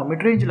யோசிச்சனால அவங்க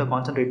மிட்ரேஞ்சில்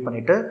கான்சன்ட்ரேட்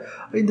பண்ணிவிட்டு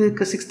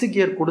இதுக்கு 6th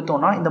கியர்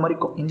கொடுத்தோன்னா இந்த மாதிரி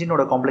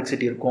இன்ஜினோட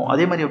காம்ப்ளெக்சிட்டி இருக்கும்.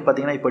 அதே மாதிரி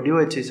பார்த்தீங்கன்னா இப்போ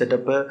டிஓஹெச்சி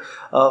செட்டப்பு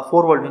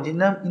 4 வால்வ்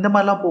இன்ஜின் இந்த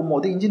மாதிரிலாம்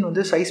போகும்போது இன்ஜின்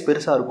வந்து சைஸ்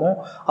பெருசாக இருக்கும்.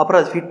 அப்புறம்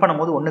அது ஃபிட்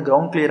பண்ணும்போது ஒன்று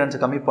கிரவுண்ட்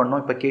கிளியரன்ஸை கம்மி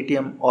பண்ணணும், இப்போ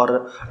கேடிஎம் ஆர்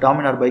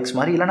டாமினார் பைக்ஸ்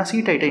மாதிரி, இல்லைனா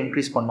சீட் ஹைட்டை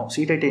இன்க்ரீஸ் பண்ணணும்.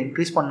 சீட் ஹைட்டை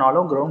இன்க்ரீஸ்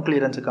பண்ணாலும் கிரவுண்ட்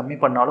கிளியரன்ஸ் கம்மி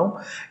பண்ணாலும்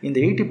இந்த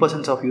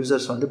 80% ஆஃப்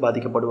யூசர்ஸ் வந்து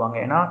பாதிக்கப்படுவாங்க.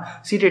 ஏன்னா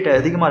சீட் ஹைட்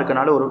அதிகமாக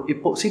இருக்கனால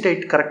இப்போ சீட்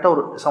ஹைட் கரெக்டாக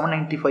ஒரு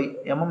 795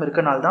 mm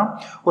இருக்கனால தான்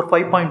ஒரு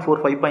 5.4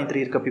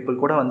 5.3 இருக்க பீப்புள்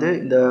கூட வந்து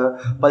இந்த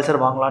பல்சர்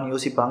வாங்கலாம்னு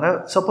யோசிப்பாங்க.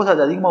 சப்போஸ்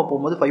அது அதிகமாக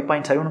போகும்போது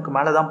 5.7க்கு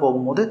மேலே தான்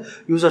போகும்போது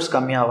யூசர்ஸ்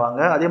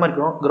கம்மியாவாங்க. அதே மாதிரி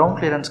கிரவுண்ட்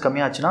கிளியரன்ஸ்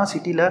கம்மியாச்சுன்னா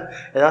சிட்டியில்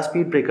ஏதாவது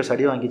ஸ்பீட் பிரேக்கர்ஸ்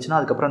அடி வாங்கிச்சுன்னா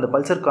அதுக்கப்புறம் அந்த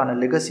பல்சருக்கான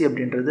லெகசி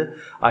அப்படின்றது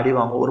அடி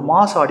வாங்கும். ஒரு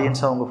மாஸ்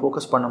ஆடியன்ஸை அவங்க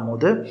ஃபோக்கஸ்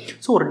பண்ணும்போது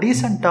ஸோ ஒரு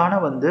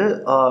டீசெண்டான வந்து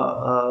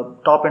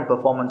டாப் அண்ட்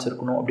பெர்ஃபார்மன்ஸ்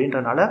இருக்கணும்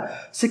அப்படின்றனால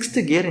 6th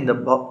கியர் இந்த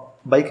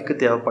பைக்குக்கு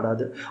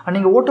தேவைப்படாது.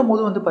 நீங்கள் ஓட்டும்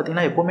போது வந்து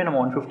பார்த்திங்கன்னா எப்போவுமே நம்ம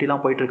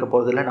 150லாம் போயிட்டு இருக்க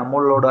போகிறதில்ல.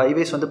 நம்மளோட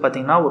ஹைவேஸ் வந்து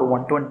பார்த்திங்கன்னா ஒரு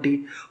 120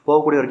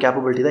 போகக்கூடிய ஒரு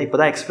கேப்பபிலிட்டி தான். இப்போ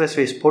தான் எக்ஸ்பிரஸ்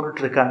வேஸ்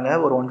போட்டுட்ருக்காங்க.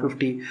 ஒரு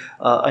 150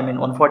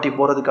 140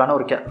 போகிறதுக்கான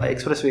ஒரு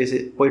எக்ஸ்பிரஸ் வேஸ்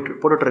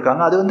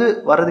போட்டுட்ருக்காங்க. அது வந்து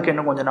வர்றதுக்கு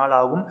இன்னும் கொஞ்சம் நாள்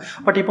ஆகும்.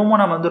 பட்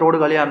இப்போவும் நம்ம வந்து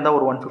ரோடு காலியாக இருந்தால்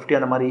ஒரு 150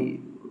 அந்த மாதிரி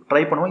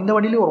ட்ரை பண்ணுவோம். இந்த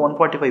வண்டியிலே ஒரு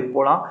 145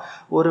 போகலாம்.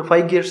 ஒரு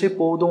 5 கியர்ஸே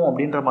போதும்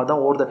அப்படின்ற மாதிரி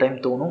தான் ஓவர் த டைம்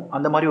தோணும்.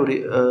 அந்த மாதிரி ஒரு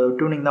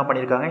டியூனிங் தான்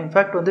பண்ணியிருக்காங்க.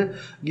 இன்ஃபேக்ட் வந்து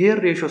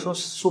கியர் ரேஷியோஸும்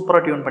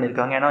சூப்பராக டியூன்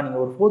பண்ணியிருக்காங்க. ஏன்னா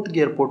நீங்கள் ஒரு 4th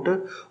கியர் போட்டு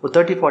ஒரு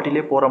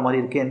 30-40லே போகிற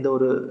மாதிரி இருக்குது. எந்த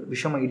ஒரு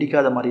விஷயமும்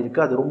இடிக்காத மாதிரி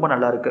இருக்குது. அது ரொம்ப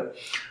நல்லா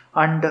இருக்குது.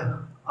 அண்ட்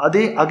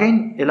அதே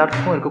அகைன்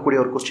எல்லாத்துக்கும்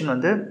இருக்கக்கூடிய ஒரு கொஸ்டின்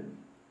வந்து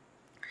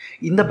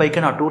இந்த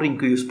பைக்கை நான்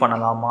டூரிங்க்கு யூஸ்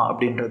பண்ணலாமா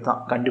அப்படின்றது தான்.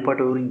 கண்டிப்பாக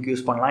டூரிங்க்கு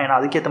யூஸ் பண்ணலாம். ஏன்னா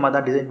அதுக்கேற்ற மாதிரி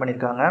தான் டிசைன்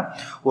பண்ணியிருக்காங்க.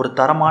 ஒரு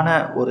தரமான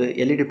ஒரு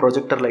LED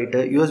projector light,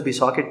 USB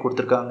socket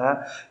கொடுத்துருக்காங்க,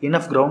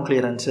 இனஃப் கிரவுண்ட்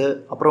கிளியரன்ஸு,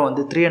 அப்புறம்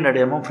வந்து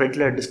 300 mm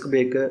ஃப்ரண்ட்டில் டிஸ்க்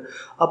பிரேக்கு,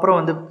 அப்புறம்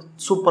வந்து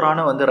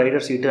சூப்பரான வந்து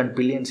ரைடர் சீட்டு அண்ட்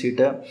பில்லியன்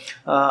சீட்டு,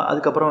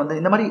 அதுக்கப்புறம் வந்து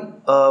இந்த மாதிரி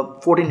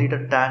 14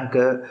 லிட்டர்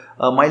டேங்க்கு,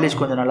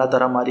 மைலேஜ் கொஞ்சம் நல்லா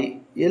தர மாதிரி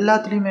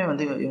எல்லாத்துலேயுமே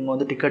வந்து இவங்க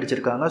வந்து டிக்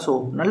அடிச்சிருக்காங்க. ஸோ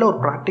நல்ல ஒரு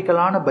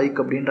ப்ராக்டிக்கலான பைக்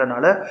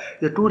அப்படின்றனால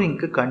இது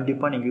டூரிங்க்கு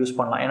கண்டிப்பாக நீங்கள் யூஸ்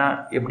பண்ணலாம். ஏன்னா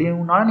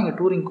எப்படினாலும் நீங்கள்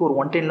டூரிங்க்கு ஒரு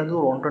 110லேருந்து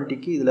ஒரு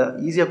 120க்கு இதில்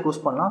ஈஸியாக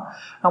க்ரூஸ் பண்ணலாம்.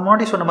 நான்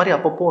முன்னாடி சொன்ன மாதிரி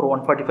அப்பப்போ ஒரு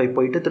 145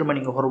 போயிட்டு திரும்ப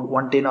நீங்கள் ஒரு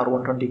 110 or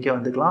 120க்கே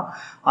வந்துக்கலாம்.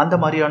 அந்த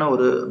மாதிரியான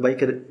ஒரு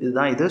பைக்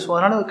இதுதான் இது. ஸோ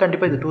அதனால்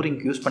கண்டிப்பாக இது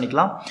டூரிங்க்கு யூஸ்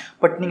பண்ணிக்கலாம்.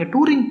 பட் நீங்கள்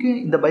டூரிங்க்கு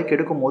இந்த பைக்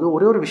எடுக்கும்போது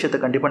ஒரே ஒரு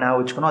விஷயத்தை கண்டிப்பாக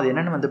ஞாபகம் வச்சுக்கணும். அது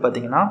என்னென்னு வந்து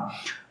பார்த்தீங்கன்னா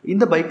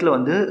இந்த பைக்கில்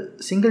வந்து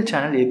சிங்கிள்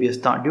சேனல்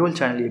ஏபிஎஸ் தான், டியூவல்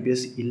சேனல்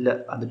ஏபிஎஸ் இல்லை.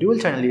 அந்த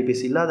டியூவல் சேனல்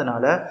ஏபிஎஸ் இல்லாதனால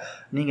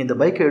நீங்கள் இந்த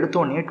பைக்கை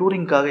எடுத்தோடனே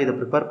டூரிங்காக இதை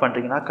ப்ரிப்பேர்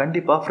பண்ணுறீங்கன்னா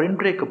கண்டிப்பாக ஃப்ரண்ட்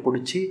பிரேக்கை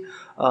பிடிச்சி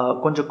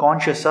கொஞ்சம்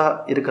கான்ஷியஸாக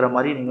இருக்கிற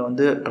மாதிரி நீங்கள்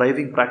வந்து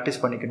டிரைவிங்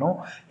ப்ராக்டிஸ் பண்ணிக்கணும்.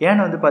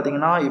 ஏன்னு வந்து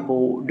பார்த்தீங்கன்னா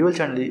இப்போது டியூவல்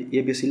சேனல்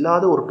ஏபிஎஸ்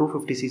இல்லாத ஒரு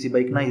 250cc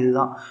பைக்னால்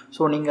இதுதான்.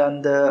 ஸோ நீங்கள்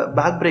அந்த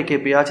பேக் பிரேக்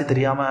எப்பயாச்சும்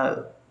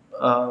தெரியாமல்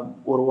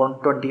ஒரு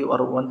 120 or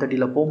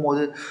 130ல்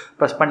போகும்போது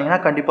ப்ரெஸ் பண்ணிங்கன்னா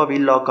கண்டிப்பாக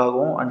வீல் லாக்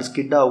ஆகும் அண்ட்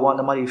ஸ்கிட் ஆகும்.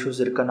 அந்த மாதிரி இஷ்யூஸ்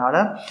இருக்கனால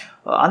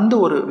அந்த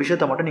ஒரு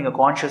விஷயத்தை மட்டும் நீங்கள்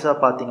கான்ஷியஸாக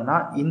பார்த்தீங்கன்னா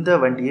இந்த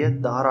வண்டியை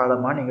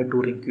தாராளமாக நீங்கள்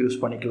டூரிங்க்கு யூஸ்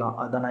பண்ணிக்கலாம்.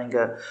 அதான் நான்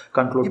இங்கே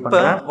கன்க்ளூட்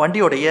பண்ணுறேன்.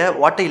 வண்டியோடைய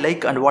what I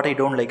like and what I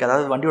don't like,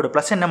 அதாவது வண்டியோட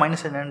ப்ளஸ் என்ன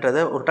மைனஸ்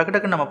என்னன்றதை ஒரு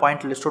டக்கு நம்ம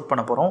பாயிண்ட் லிஸ்ட் அவுட்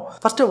பண்ண போகிறோம்.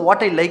 ஃபஸ்ட்டு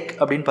வாட் ஐ லைக்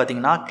அப்படின்னு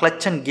பார்த்தீங்கன்னா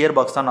கிளச் அண்ட் கியர்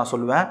பாக்ஸ் தான் நான்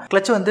சொல்லுவேன்.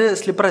 கிளச் வந்து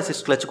ஸ்லிப்பர்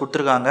அசிஸ்ட் கிளச்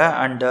கொடுத்துருக்காங்க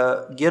அண்ட்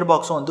கியர்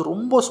பாக்ஸும் வந்து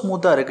ரொம்ப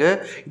ஸ்மூத்தாக இருக்குது.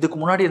 இதுக்கு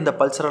முன்னாடி இருந்த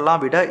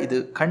பல்சரெல்லாம் விட இது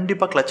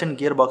கண்டிப்பாக கிளச் அண்ட்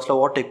கியர் பாக்ஸில்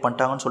ஓவர்டேக்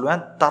பண்ணிட்டாங்கன்னு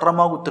சொல்லுவேன்.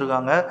 தரமாக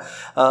கொடுத்துருக்காங்க.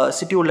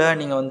 சிட்டியில்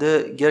நீங்கள் வந்து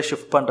கியர்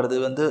ஷிஃப்ட் பண்ணுறது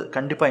வந்து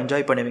கண்டிப்பாக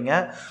என்ஜாய் பண்ணுவீங்க.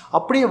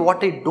 அப்படியே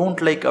வாட் ஐ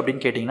டோன்ட் லைக்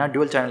அப்படின்னு கேட்டிங்கன்னா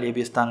டியூவல் சேனல்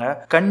ஏபிஎஸ் தாங்க.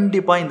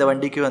 கண்டிப்பாக இந்த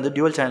வண்டிக்கு வந்து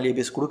டியூவல் சேனல்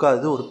ஏபிஎஸ்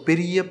கொடுக்காதது ஒரு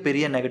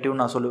பெரிய நெகட்டிவ்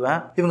நான் சொல்லுவேன்.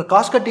 இவங்க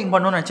காஸ்ட் கட்டிங்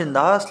பண்ணணும்னு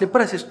நினச்சிருந்தா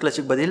ஸ்லிப்பர் அசிஸ்ட்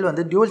கிளச்சுக்கு பதில்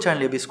வந்து dual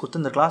channel ABS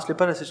கொடுத்துருந்துருக்கலாம்.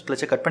 Slipper assist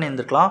கிளச்சை கட்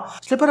பண்ணியிருந்துருக்கலாம்.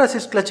 ஸ்லிப்பர்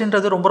அசிஸ்ட்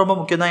கிளச்சுன்றது ரொம்ப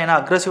முக்கியம் தான். ஏன்னா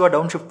அக்ரெசிவாக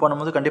டவுன் ஷிஃப்ட்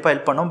பண்ணும்போது கண்டிப்பாக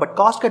ஹெல்ப் பண்ணும். பட்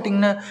காஸ்ட்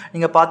கட்டிங்னு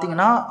நீங்கள்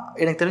பார்த்தீங்கன்னா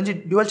எனக்கு தெரிஞ்சு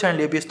டியூவல்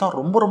சேனல் ஏபிஎஸ் தான்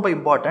ரொம்ப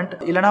இம்பார்ட்டன்ட்.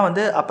 இல்லைனா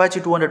வந்து அப்பாச்சி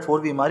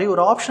 200 மாதிரி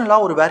ஒரு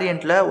ஆப்ஷனலாக ஒரு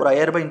வேரியண்ட்டில் ஒரு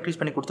 1000 ரூபாய் இன்க்ரீஸ்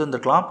பண்ணி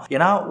கொடுத்துருந்துருக்கலாம்.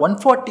 ஏன்னா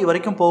 140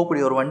 வரைக்கும்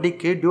போகக்கூடிய ஒரு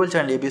வண்டிக்கு டியூவல்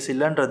சேனல் ஏபிஎஸ்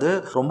இல்லைன்றது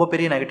ரொம்ப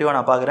பெரிய நெகட்டிவாக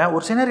நான் பார்க்குறேன்.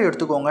 ஒரு சினரி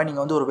எடுத்துக்கோங்க.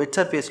 நீங்கள் வந்து ஒரு வெட்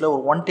சர்ஃபேஸில்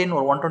ஒரு 110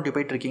 ஒரு 120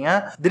 போயிட்டு இருக்கீங்க.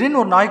 திடீர்னு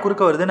ஒரு நாய்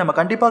குறுக்க வருது. நம்ம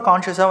கண்டிப்பாக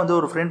கான்ஷியஸாக வந்து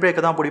ஒரு ஃப்ரண்ட்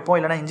பிரேக்கை தான் பிடிப்போம்,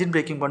 இல்லைனா இன்ஜின்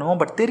பிரேக்கிங் பண்ணுவோம்.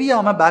 பட்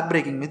தெரியாமல் பேக்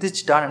பிரேக்கிங்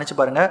மிதிச்சிட்டா நினச்சி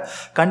பாருங்கள்,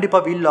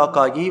 கண்டிப்பாக வீல் லாக்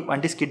ஆகி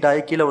வண்டி ஸ்கிட்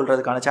ஆகி கீழே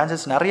விழுறதுக்கான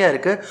சான்சஸ் நிறையா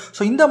இருக்குது.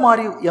 ஸோ இந்த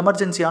மாதிரி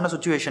எமர்ஜென்சியான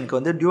சுச்சுவேஷனுக்கு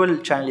வந்து dual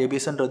channel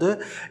ஏபிஎஸ்ன்றது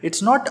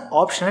it's not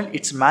optional optional,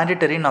 it's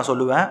mandatory நான்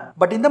சொல்லுவேன்.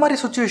 பட் இந்த மாதிரி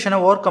சுச்சுவேஷனை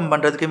ஓவர் கம்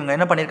பண்ணுறதுக்கு இவங்க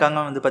என்ன பண்ணியிருக்காங்க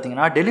வந்து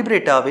பார்த்தீங்கன்னா,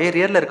 டெலிபரேட்டாகவே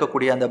ரியரில்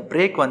இருக்கக்கூடிய அந்த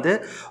பிரேக் வந்து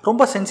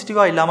ரொம்ப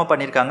சென்சிட்டிவாக இல்லாமல்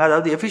பண்ணியிருக்காங்க.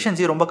 அதாவது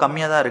எஃபிஷியன்சி ரொம்ப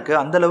கம்மியாக தான் இருக்குது,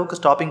 அந்தளவுக்கு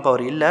ஸ்டாப்பிங்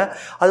பவர் இல்லை.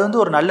 அது வந்து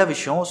ஒரு நல்ல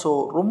விஷயம். ஸோ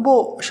ரொம்ப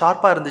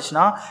ஷார்ப்பாக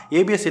இருந்துச்சுன்னா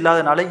ஏபிஎஸ்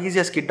இல்லாதனால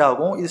ஈஸியாக ஸ்கிட்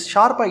ஆகும். இது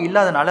ஷார்ப்பாக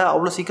இல்லாதனால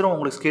அவ்வளோ சீக்கிரம்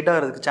உங்களுக்கு ஸ்கிட்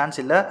ஆகிறதுக்கு சான்ஸ்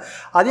இல்லை.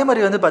 அதே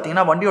மாதிரி வந்து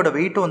பார்த்தீங்கன்னா வண்டியோட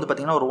வெயிட்டும் வந்து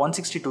பார்த்தீங்கன்னா ஒரு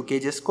 162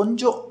 kgs,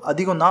 கொஞ்சம்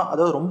அதிகம் தான்.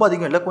 அதாவது ரொம்ப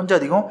அதிகம் இல்லை, கொஞ்சம்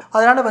அதிகம்.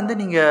 அதனால் வந்து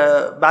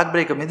நீங்கள் பேக்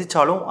பிரேக்கை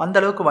மிதிச்சாலும் அந்த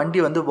அளவுக்கு வண்டி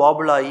வந்து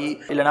வாபிள் ஆகி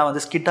இல்லைனா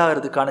வந்து ஸ்கிட்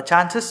ஆகிறதுக்கான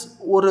சான்சஸ்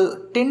ஒரு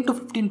 10 to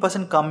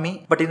 15% கம்மி.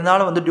 பட்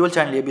இருந்தாலும் வந்து டியூவல்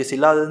சேனல் ஏபிஎஸ்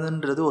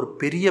இல்லாததுன்றது ஒரு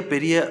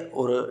பெரிய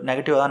ஒரு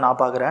நெகட்டிவாக தான்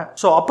நான் பார்க்குறேன்.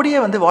 ஸோ அப்படியே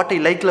வந்து வாட் ஐ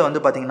லைக்கில் வந்து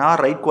பார்த்தீங்கன்னா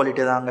ரைட்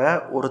குவாலிட்டி தாங்க.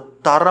 ஒரு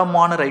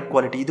தரமான ரைட்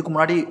குவாலிட்டி. இதுக்கு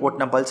முன்னாடி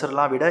ஓட்டின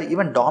பல்சர்லாம் விட,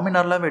 ஈவன்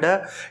டாமினார்லாம் விட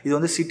இது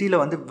வந்து சிட்டியில்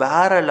வந்து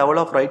வேறு லெவல்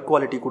ஆஃப் ரைட்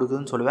குவாலிட்டி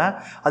கொடுக்குதுன்னு சொல்லுவேன்.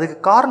 அதுக்கு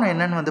காரணம்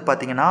என்னன்னு வந்து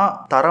பார்த்தீங்கன்னா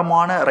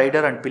தரமான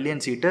ரைடர் அண்ட்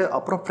பில்லியன் சீட்டு,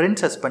 அப்புறம்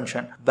ஃப்ரண்ட்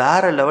சஸ்பென்ஷன்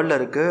வேறு லெவலில்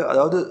இருக்குது.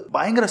 அதாவது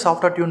பயங்கர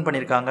சாஃப்டாக டியூன்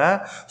பண்ணியிருக்காங்க.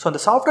 ஸோ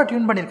அந்த சாஃப்டாக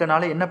டியூன்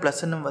பண்ணியிருக்கனால என்ன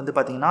ப்ளஸ்ன்னு வந்து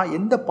பார்த்தீங்கன்னா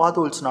எந்த பாத்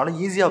ஹோல்ஸ்னாலும்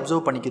ஈஸியாக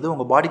அப்சர்வ் பண்ணிக்குது,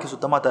 உங்கள் பாடிக்கு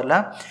சுத்தமாக தரல.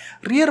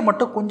 ரியர்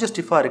மட்டும் கொஞ்சம்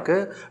ஸ்டிஃபாக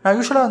இருக்குது. நான்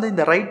யூஸ்வலாக வந்து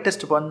இந்த ரைட்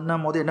டெஸ்ட்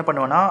பண்ணும் போது என்ன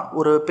பண்ணுவேன்னா,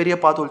 ஒரு பெரிய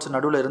பாத் ஹோல்ஸ்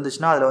நடுவில்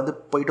இருந்துச்சுன்னா அதில் வந்து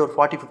போயிட்டு ஒரு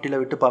 40-50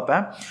 விட்டு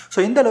பார்ப்பேன். ஸோ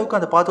எந்த அளவுக்கு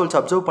அந்த பாத் ஹோல்ஸ்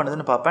அப்சர்வ்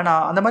பண்ணுதுன்னு பார்ப்பேன்.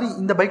 நான் அந்த மாதிரி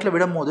இந்த பைக்கில்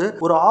விடும் போது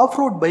ஒரு ஆஃப்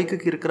ரோட்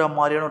பைக்குக்கு இருக்கிற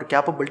மாதிரியான ஒரு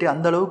கேப்பபிலிட்டி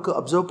அந்த அளவுக்கு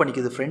அப்சர்வ்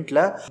பண்ணிக்குது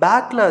ஃப்ரண்ட்டில்.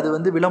 பேக்கில் அது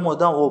வந்து விழும்போது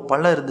தான்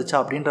பள்ளம் இருந்துச்சா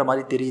அப்படின்ற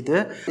மாதிரி தெரியுது.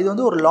 இது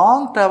வந்து ஒரு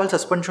லாங் ட்ராவல்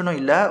சஸ்பென்ஷனும்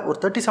இல்லை, ஒரு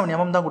 37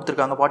 mm தான்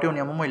கொடுத்துருக்காங்க, 41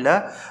 mm இல்லை.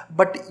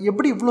 பட்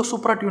எப்படி இவ்வளோ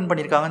சூப்பராக டியூன்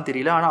பண்ணியிருக்காங்கன்னு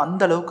தெரியல. ஆனால்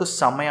அந்த அளவுக்கு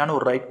செம்மையான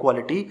ஒரு ரைட்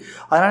குவாலிட்டி.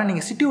 அதனால்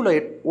நீங்கள் சிட்டியில்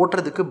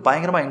ஓட்டுறதுக்கு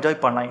பயங்கரமாக என்ஜாய்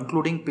பண்ணலாம்,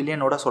 இன்க்ளூடிங்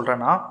பில்லியனோட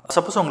சொல்கிறேன்னா.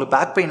 சப்போஸ் உங்களுக்கு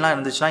பேக் பெயின்லாம்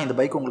இருந்துச்சுன்னா இந்த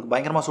பைக் உங்களுக்கு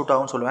பயங்கரமாக சூட்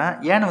ஆகும்னு சொல்லுவேன்.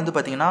 ஏன்னு வந்து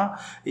பார்த்தீங்கன்னா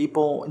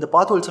இப்போது இந்த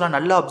பாத் ஹோல்ஸ்லாம்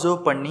நல்லா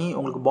அப்சர்வ் பண்ணி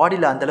உங்களுக்கு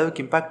பாடியில்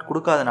அந்தளவுக்கு இம்பாக்ட்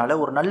கொடுக்காதனால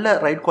ஒரு நல்ல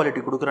ரைட்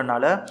குவாலிட்டி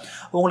கொடுக்குறனால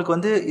உங்களுக்கு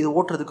வந்து இது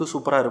ஓட்டுறதுக்கு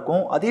சூப்பராக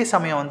இருக்கும். அதே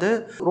சமயம் வந்து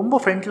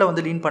ரொம்ப ஃப்ரண்ட்டில்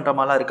வந்து லீன் பண்ணுற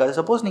மாதிரிலாம் இருக்காது.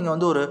 சப்போஸ் நீங்கள்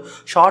வந்து ஒரு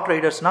ஷார்ட்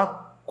ரைடர்ஸ்னால்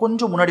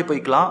கொஞ்சம் முன்னாடி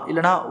போய்க்கலாம்,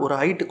 இல்லைனா ஒரு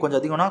ஹைட் கொஞ்சம்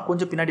அதிகம்னா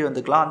கொஞ்சம் பின்னாடி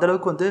வந்துக்கலாம்.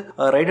 அந்தளவுக்கு வந்து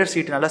ரைடர்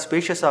சீட் நல்லா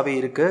ஸ்பேஷியஸாகவே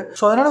இருக்குது.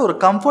 ஸோ அதனால் ஒரு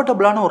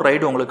கம்ஃபர்டபுளான ஒரு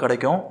ரைடு உங்களுக்கு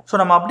கிடைக்கும். ஸோ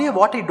நம்ம அப்படியே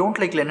வாட் ஐ டோன்ட்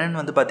லைக்ல என்னென்னு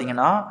வந்து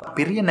பார்த்தீங்கன்னா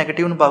பெரிய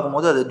நெகட்டிவ்னு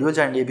பார்க்கும்போது அது டியூவல்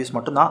சேனல் ஏபிஎஸ்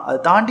மட்டும்தான். அதை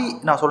தாண்டி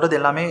நான் சொல்கிறது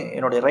எல்லாமே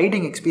என்னுடைய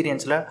ரைடிங்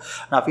எக்ஸ்பீரியன்ஸில்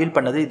நான் ஃபீல்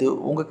பண்ணது. இது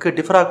உங்களுக்கு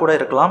டிஃபராக கூட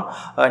இருக்கலாம்,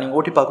 நீங்கள்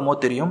ஓட்டி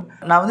பார்க்கும்போது தெரியும்.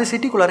 நான் வந்து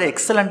சிட்டிக்குள்ளார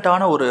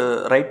எக்ஸலண்ட்டான ஒரு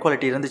ரைட்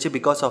குவாலிட்டி இருந்துச்சு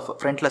பிகாஸ் ஆஃப்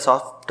ஃப்ரண்ட்டில்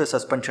சாஃப்ட்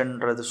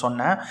சஸ்பென்ஷன்றது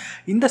சொன்னேன்.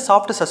 இந்த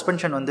சாஃப்ட்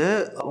சஸ்பென்ஷன் வந்து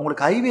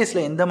உங்களுக்கு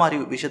ஹைவேஸில் எந்த மாதிரி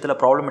விஷயத்தில்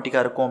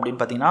ப்ராப்ளமேட்டிக்காக இருக்கும் அப்படின்னு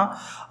பார்த்தீங்கன்னா,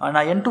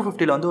 நான்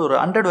N250 வந்து ஒரு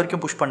 100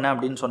 வரைக்கும் புஷ் பண்ணேன்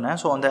அப்படின்னு சொன்னேன்.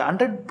 ஸோ அந்த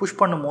 100 புஷ்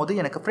பண்ணும்போது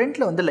எனக்கு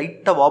ஃப்ரண்ட்டில் வந்து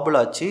லைட்டாக வாபிள்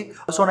ஆச்சு.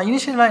 ஸோ நான்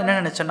இனிஷியலாக என்ன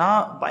நினச்சேன்னா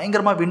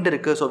பயங்கரமாக விண்ட்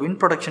இருக்குது, ஸோ விண்ட்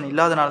ப்ரொடக்ஷன்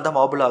இல்லாதனால தான்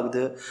வாபிள்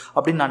ஆகுது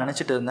அப்படின்னு நான்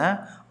நினச்சிட்டு இருந்தேன்.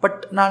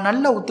 பட் நான்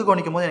நல்லா ஒத்து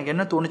கவனிக்கும் போது எனக்கு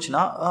என்ன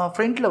தோணுச்சுன்னா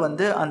ஃப்ரண்ட்டில்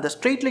வந்து அந்த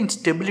ஸ்ட்ரெயிட் லைன்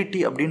ஸ்டெபிலிட்டி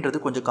அப்படின்றது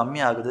கொஞ்சம்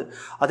கம்மியாகுது.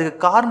 அதுக்கு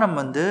காரணம்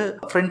வந்து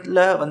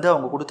ஃப்ரண்ட்டில் வந்து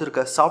அவங்க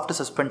கொடுத்துருக்க சாஃப்ட்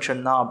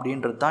சஸ்பென்ஷன் தான்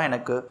அப்படின்றது தான்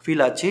எனக்கு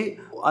ஃபீல் ஆச்சு.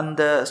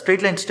 அந்த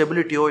ஸ்ட்ரெயிட் லைன்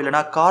ஸ்டெபிலிட்டியோ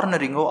இல்லைனா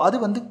கார்னரிங்கோ அது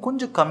வந்து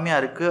கொஞ்சம்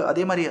கம்மியாக இருக்குது.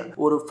 அதே மாதிரி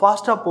ஒரு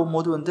ஃபாஸ்ட்டாக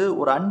போகும்போது வந்து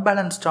ஒரு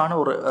அன்பேலன்ஸ்டான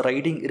ஒரு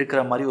ரைடிங்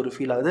இருக்கிற மாதிரி ஒரு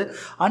ஃபீல் ஆகுது.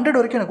 100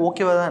 வரைக்கும் எனக்கு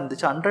ஓகேவாக தான்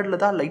இருந்துச்சு.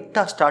 100ல் தான்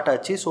லைட்டாக ஸ்டார்ட்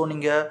ஆச்சு. ஸோ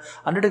நீங்கள்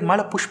 100க்கு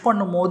மேலே புஷ்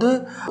பண்ணும்போது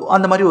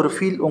அந்த மாதிரி ஒரு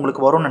ஃபீல்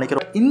உங்களுக்கு வரும்னு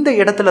நினைக்கிறோம். இந்த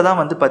இடத்துல தான்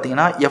வந்து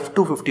பார்த்தீங்கன்னா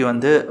F250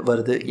 வந்து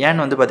வருது.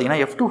 ஏன்னு வந்து பார்த்தீங்கன்னா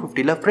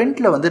F250ல்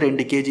ஃப்ரண்ட்டில் வந்து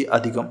 2 kg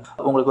அதிகம்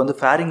உங்களுக்கு வந்து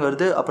ஃபேரிங்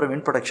வருது, அப்புறம்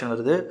விண்ட் ப்ரொடக்ஷன்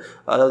வருது,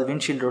 அதாவது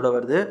விண்ட்ஷீல்டோட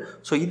வருது.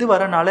 ஸோ இது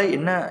வரனால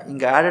என்ன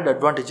இங்கே ஆடட்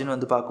அட்வான்டேஜ்னு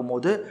வந்து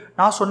பார்க்கும்போது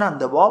நான் சொன்ன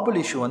அந்த வாபிள்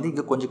இஷ்யூ வந்து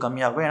இங்கே கொஞ்சம்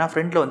கம்மியாகும். ஏன்னா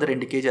ஃப்ரண்ட்டில் வந்து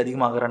 2 kg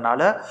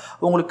அதிகமாகறனால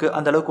உங்களுக்கு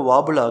அந்தளவுக்கு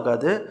வாபிள்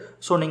ஆகாது.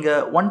 ஸோ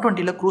நீங்கள்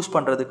 120ல் க்ரூஸ்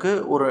பண்ணுறதுக்கு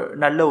ஒரு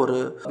நல்ல ஒரு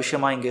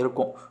விஷயமா இங்கே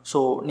இருக்கும். ஸோ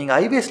நீங்கள்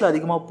ஹைவேஸில்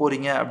அதிகமாக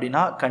போகிறீங்க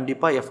அப்படின்னா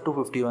கண்டிப்பாக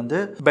F250 வந்து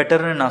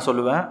பெட்டர்னு நான்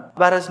சொல்லுவேன்.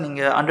 வேறஸ்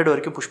நீங்கள் 100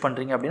 வரைக்கும் புஷ்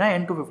பண்ணுறீங்க அப்படின்னா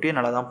N250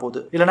 நல்லா தான்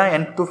போகுது. இல்லைனா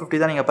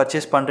N250 தான் நீங்கள்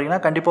பர்ச்சேஸ்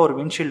பண்ணுறீங்கன்னா கண்டிப்பாக ஒரு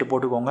விண்ட்ஷீல்டு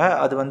போட்டுக்கோங்க.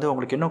 அது வந்து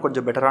உங்களுக்கு இன்னும்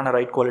கொஞ்சம் பெட்டரான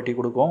ரைட் குவாலிட்டி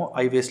கொடுக்கும்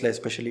ஹைவேஸில்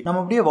எஸ்பெஷலி. நம்ம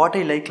அப்படியே வாட்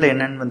ஐ லைக்கில்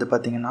என்னன்னு வந்து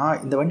பார்த்தீங்கன்னா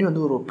இந்த வண்டி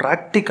வந்து ஒரு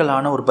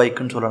ப்ராக்டிக்கலான ஒரு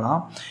பைக்குன்னு சொல்லலாம்.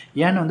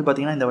 ஏன்னு வந்து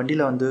பார்த்தீங்கன்னா இந்த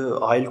வண்டியில் வந்து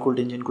ஆயில்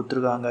கூல்ட் இன்ஜின்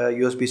கொடுத்துருக்காங்க,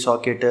 USB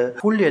socket,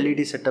 full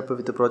LED setup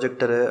with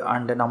projector,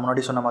 and நான்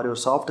முன்னாடி சொன்ன மாதிரி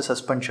ஒரு சாஃப்ட்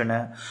சஸ்பென்ஷனு,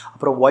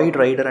 அப்புறம் white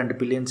rider and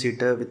billion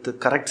seat with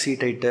correct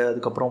seat height,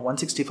 அதுக்கப்புறம்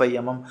 165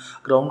 mm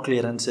ground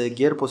clearance,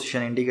 gear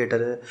position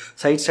indicator,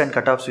 side stand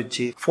cut off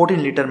சுவிட்சு,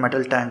 14 litre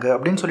metal tank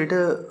அப்படின்னு சொல்லிட்டு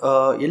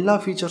எல்லா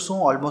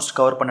ஃபீச்சர்ஸும் ஆல்மோஸ்ட்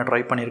கவர் பண்ண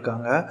ட்ரை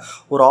பண்ணியிருக்காங்க.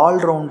 ஒரு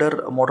ஆல்ரவுண்டர்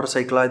மோட்டர்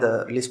சைக்கிளாக இதை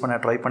ரிலீஸ் பண்ண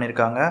ட்ரை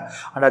பண்ணியிருக்காங்க.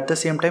 And at the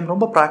same time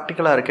ரொம்ப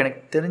ப்ராக்டிக்கலாக இருக்குது.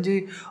 எனக்கு தெரிஞ்சு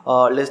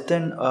லெஸ்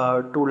தென்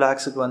 2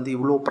 lakhsக்கு வந்து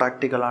இவ்வளோ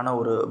ப்ராக்டிக்கலான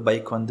ஒரு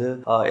பைக் வந்து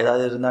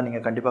ஏதாவது இருந்தால்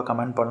நீங்கள் கண்டிப்பாக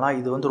கமெண்ட் பண்ணலாம்.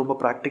 இது வந்து ரொம்ப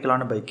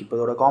ப்ராக்டிக்கலான பைக். இப்போ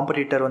இதோட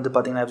காம்படிட்டர் வந்து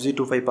பார்த்தீங்கன்னா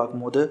FZ25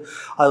 பார்க்கும்போது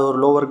அது ஒரு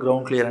lower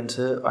ground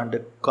clearance and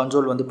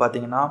console வந்து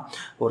பார்த்தீங்கன்னா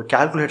ஒரு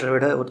கேல்குலேட்டரை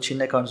விட ஒரு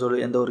சின்ன கன்சோல்,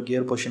 எந்த ஒரு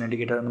கியர் பொசிஷன்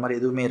இண்டிகேட்டர் அந்த மாதிரி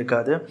எதுவுமே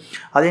இருக்காது.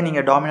 அதே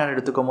நீங்கள் டாமினார்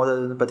எடுத்துக்கும் போது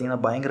அது வந்து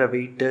பார்த்தீங்கன்னா பயங்கர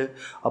வெயிட்டு,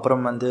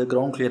 அப்புறம் வந்து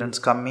கிரவுண்ட்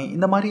கிளியரன்ஸ் கம்மி,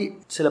 இந்த மாதிரி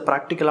சில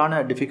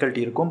ப்ராக்டிக்கலான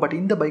டிஃபிகல்ட்டி இருக்கும். பட்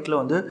இந்த பைக்கில்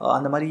வந்து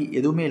அந்த மாதிரி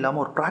எதுவுமே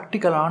இல்லாமல் ஒரு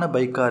ப்ராக்டிக்கலான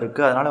பைக்காக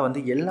இருக்குது. அதனால் வந்து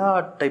எல்லா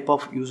டைப்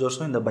ஆஃப்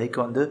யூசர்ஸும் இந்த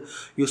பைக்கை வந்து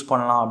யூஸ்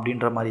பண்ணலாம்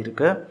அப்படின்ற மாதிரி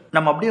இருக்குது.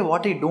 நம்ம அப்படியே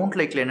வாட் ஐ டோன்ட்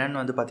லைக்ல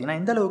என்னென்னு வந்து பார்த்தீங்கன்னா,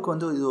 இந்த அளவுக்கு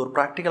வந்து இது ஒரு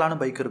ப்ராக்டிக்கலான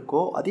பைக்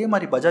இருக்கோ அதே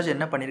மாதிரி பஜாஜ்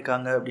என்ன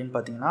பண்ணியிருக்காங்க அப்படின்னு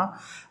பார்த்தீங்கன்னா,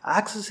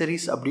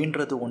 ஆக்சசரிஸ்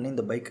அப்படின்றது ஒன்று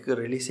இந்த பைக்குக்கு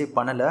ரிலீஸே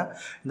பண்ணலை.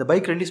 இந்த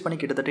பைக் ரிலீஸ் பண்ணி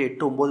கிட்டத்தட்ட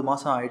 8-9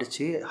 மாதம்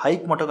ஆயிடுச்சு.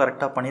 ஹைக் மட்டும்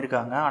கரெக்டாக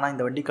பண்ணியிருக்காங்க. ஆனால்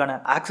இந்த வண்டிக்கான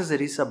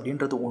ஆக்சசரிஸ்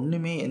அப்படின்றது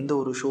ஒன்றுமே எந்த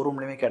ஒரு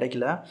ஷோரூம்லேயுமே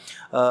கிடைக்கல.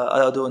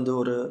 அதாவது வந்து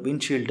ஒரு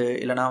விண்ட்ஷீல்டு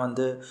இல்லைனா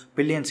வந்து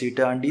பில்லியன்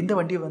சீட்டு. அண்ட் இந்த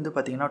வண்டி வந்து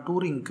பார்த்திங்கன்னா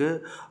டூரிங்க்கு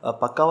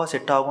பக்காவாக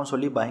செட் ஆகும்னு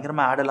சொல்லி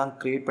பயங்கரமாக ஆடெல்லாம்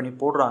க்ரியேட் பண்ணி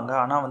போடுறாங்க.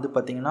 ஆனால் வந்து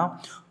பார்த்திங்கன்னா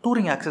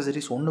டூரிங்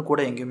ஆக்சசரிஸ் ஒன்று கூட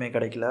எங்கேயுமே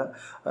கிடைக்கல.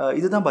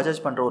 இதுதான்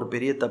பஜாஜ் பண்ணுற ஒரு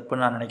பெரிய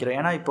தப்புன்னு நான் நினைக்கிறேன்.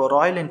 ஏன்னா இப்போ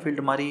ராயல்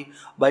என்ஃபீல்டு மாதிரி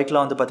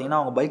பைக்லாம் வந்து பார்த்திங்கன்னா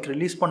அவங்க பைக்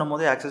ரிலீஸ்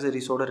பண்ணும்போதே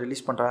ஆக்சசரிஸோடு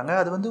ரிலீஸ் பண்ணுறாங்க.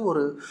 அது வந்து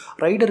ஒரு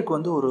ரைடருக்கு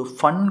வந்து ஒரு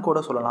ஃபன்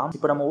கூட சொல்லலாம்.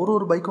 இப்போ நம்ம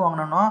ஒரு பைக்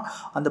வாங்கினோம்னா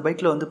அந்த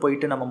பைக்கில் வந்து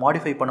போயிட்டு நம்ம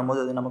மாடிஃபை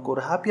பண்ணும்போது அது நமக்கு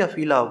ஒரு ஹாப்பியாக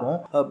ஃபீல் ஆகும்.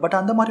 பட்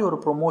அந்த மாதிரி ஒரு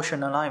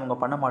ப்ரொமோஷனெல்லாம் இவங்க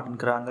பண்ண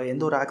மாட்டேங்கிறாங்க.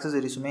 எந்த ஒரு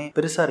ஆக்சசரிஸுமே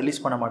பெருசாக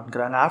ரிலீஸ் பண்ண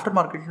மாட்டேங்கிறாங்க. ஆஃப்டர்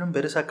மார்க்கெட்லையும்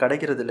பெருசாக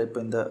கிடைக்கிறது இல்லை.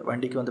 இப்போ இந்த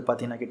வண்டிக்கு வந்து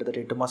பார்த்தீங்கன்னா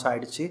கிட்டத்தட்ட 8 மாதம்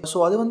ஆயிடுச்சு. ஸோ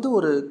அது வந்து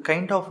ஒரு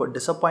கைண்ட் ஆஃப்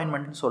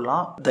டிசப்பாயின்மெண்ட்னு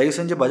சொல்லலாம். தயவு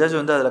செஞ்சு பஜாஜ்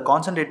வந்து அதில்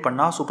கான்சன்ட்ரேட்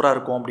பண்ணால் சூப்பராக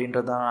இருக்கும்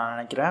அப்படின்றத நான்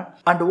நினைக்கிறேன்.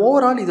 அண்ட்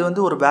ஓவரால் இது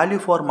வந்து ஒரு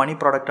வேல்யூ ஃபார் மணி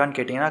ப்ராடக்டான்னு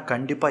கேட்டிங்கன்னா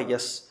கண்டிப்பாக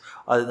எஸ்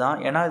அதுதான்.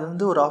 ஏன்னா இது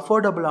வந்து ஒரு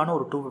அஃபோர்டபுளான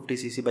ஒரு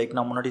 250cc பைக்.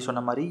 நான் முன்னாடி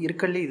சொன்ன மாதிரி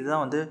இருக்கலே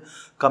இதுதான் வந்து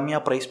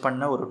கம்மியாக ப்ரைஸ்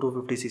பண்ண ஒரு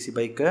 250cc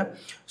பைக்கு.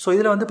 ஸோ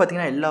இதில் வந்து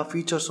பார்த்திங்கன்னா எல்லா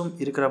ஃபீச்சர்ஸும்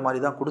இருக்கிற மாதிரி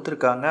தான்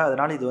கொடுத்துருக்காங்க.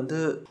 அதனால் இது வந்து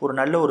ஒரு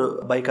நல்ல ஒரு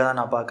பைக்காக தான்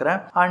நான்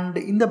பார்க்குறேன். அண்ட்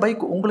இந்த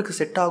பைக் உங்களுக்கு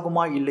செட்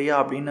ஆகுமா இல்லையா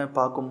அப்படின்னு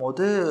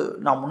பார்க்கும்போது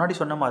நான் முன்னாடி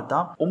சொன்ன மாதிரி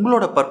தான்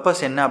உங்களோட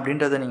பர்பஸ் என்ன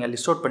அப்படின்றத நீங்கள்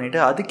லிஸ்ட் அவுட்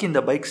பண்ணிவிட்டு அதுக்கு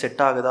இந்த பைக்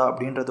செட் ஆகுதா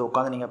அப்படின்றத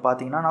உட்காந்து நீங்கள்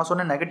பார்த்தீங்கன்னா, நான்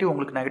சொன்ன நெகட்டிவ்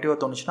உங்களுக்கு நெகட்டிவாக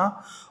தோணுச்சுன்னா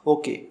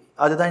ஓகே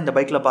அதுதான் இந்த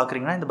பைக்கில்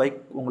பார்க்குறீங்கன்னா இந்த பைக்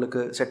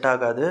உங்களுக்கு செட்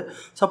ஆகாது.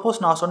 சப்போஸ்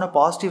நான் சொன்ன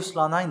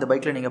பாசிட்டிவ்ஸ்லாம் தான் இந்த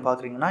பைக்கில் நீங்கள்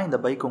பார்க்குறீங்கன்னா இந்த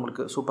பைக்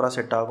உங்களுக்கு சூப்பராக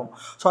செட் ஆகும்.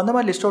 ஸோ அந்த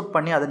மாதிரி லிஸ்ட் அவுட்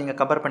பண்ணி அதை நீங்கள்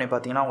கம்பேர் பண்ணி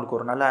பார்த்தீங்கன்னா உங்களுக்கு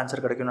ஒரு நல்ல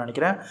ஆன்சர் கிடைக்கும்னு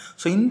நினைக்கிறேன்.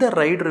 ஸோ இந்த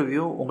ரைட்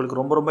ரிவ்யூ உங்களுக்கு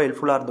ரொம்ப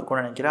ஹெல்ப்ஃபுல்லாக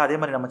இருந்திருக்கும்னு நினைக்கிறேன். அதே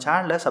மாதிரி நம்ம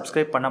சேனலை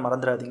சப்ஸ்கிரைப் பண்ண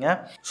மறந்துடாதீங்க.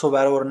 ஸோ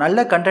வேறு ஒரு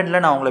நல்ல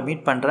கண்டென்ட்டில் நான் உங்களை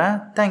மீட் பண்ணுறேன்.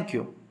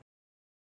 தேங்க்யூ.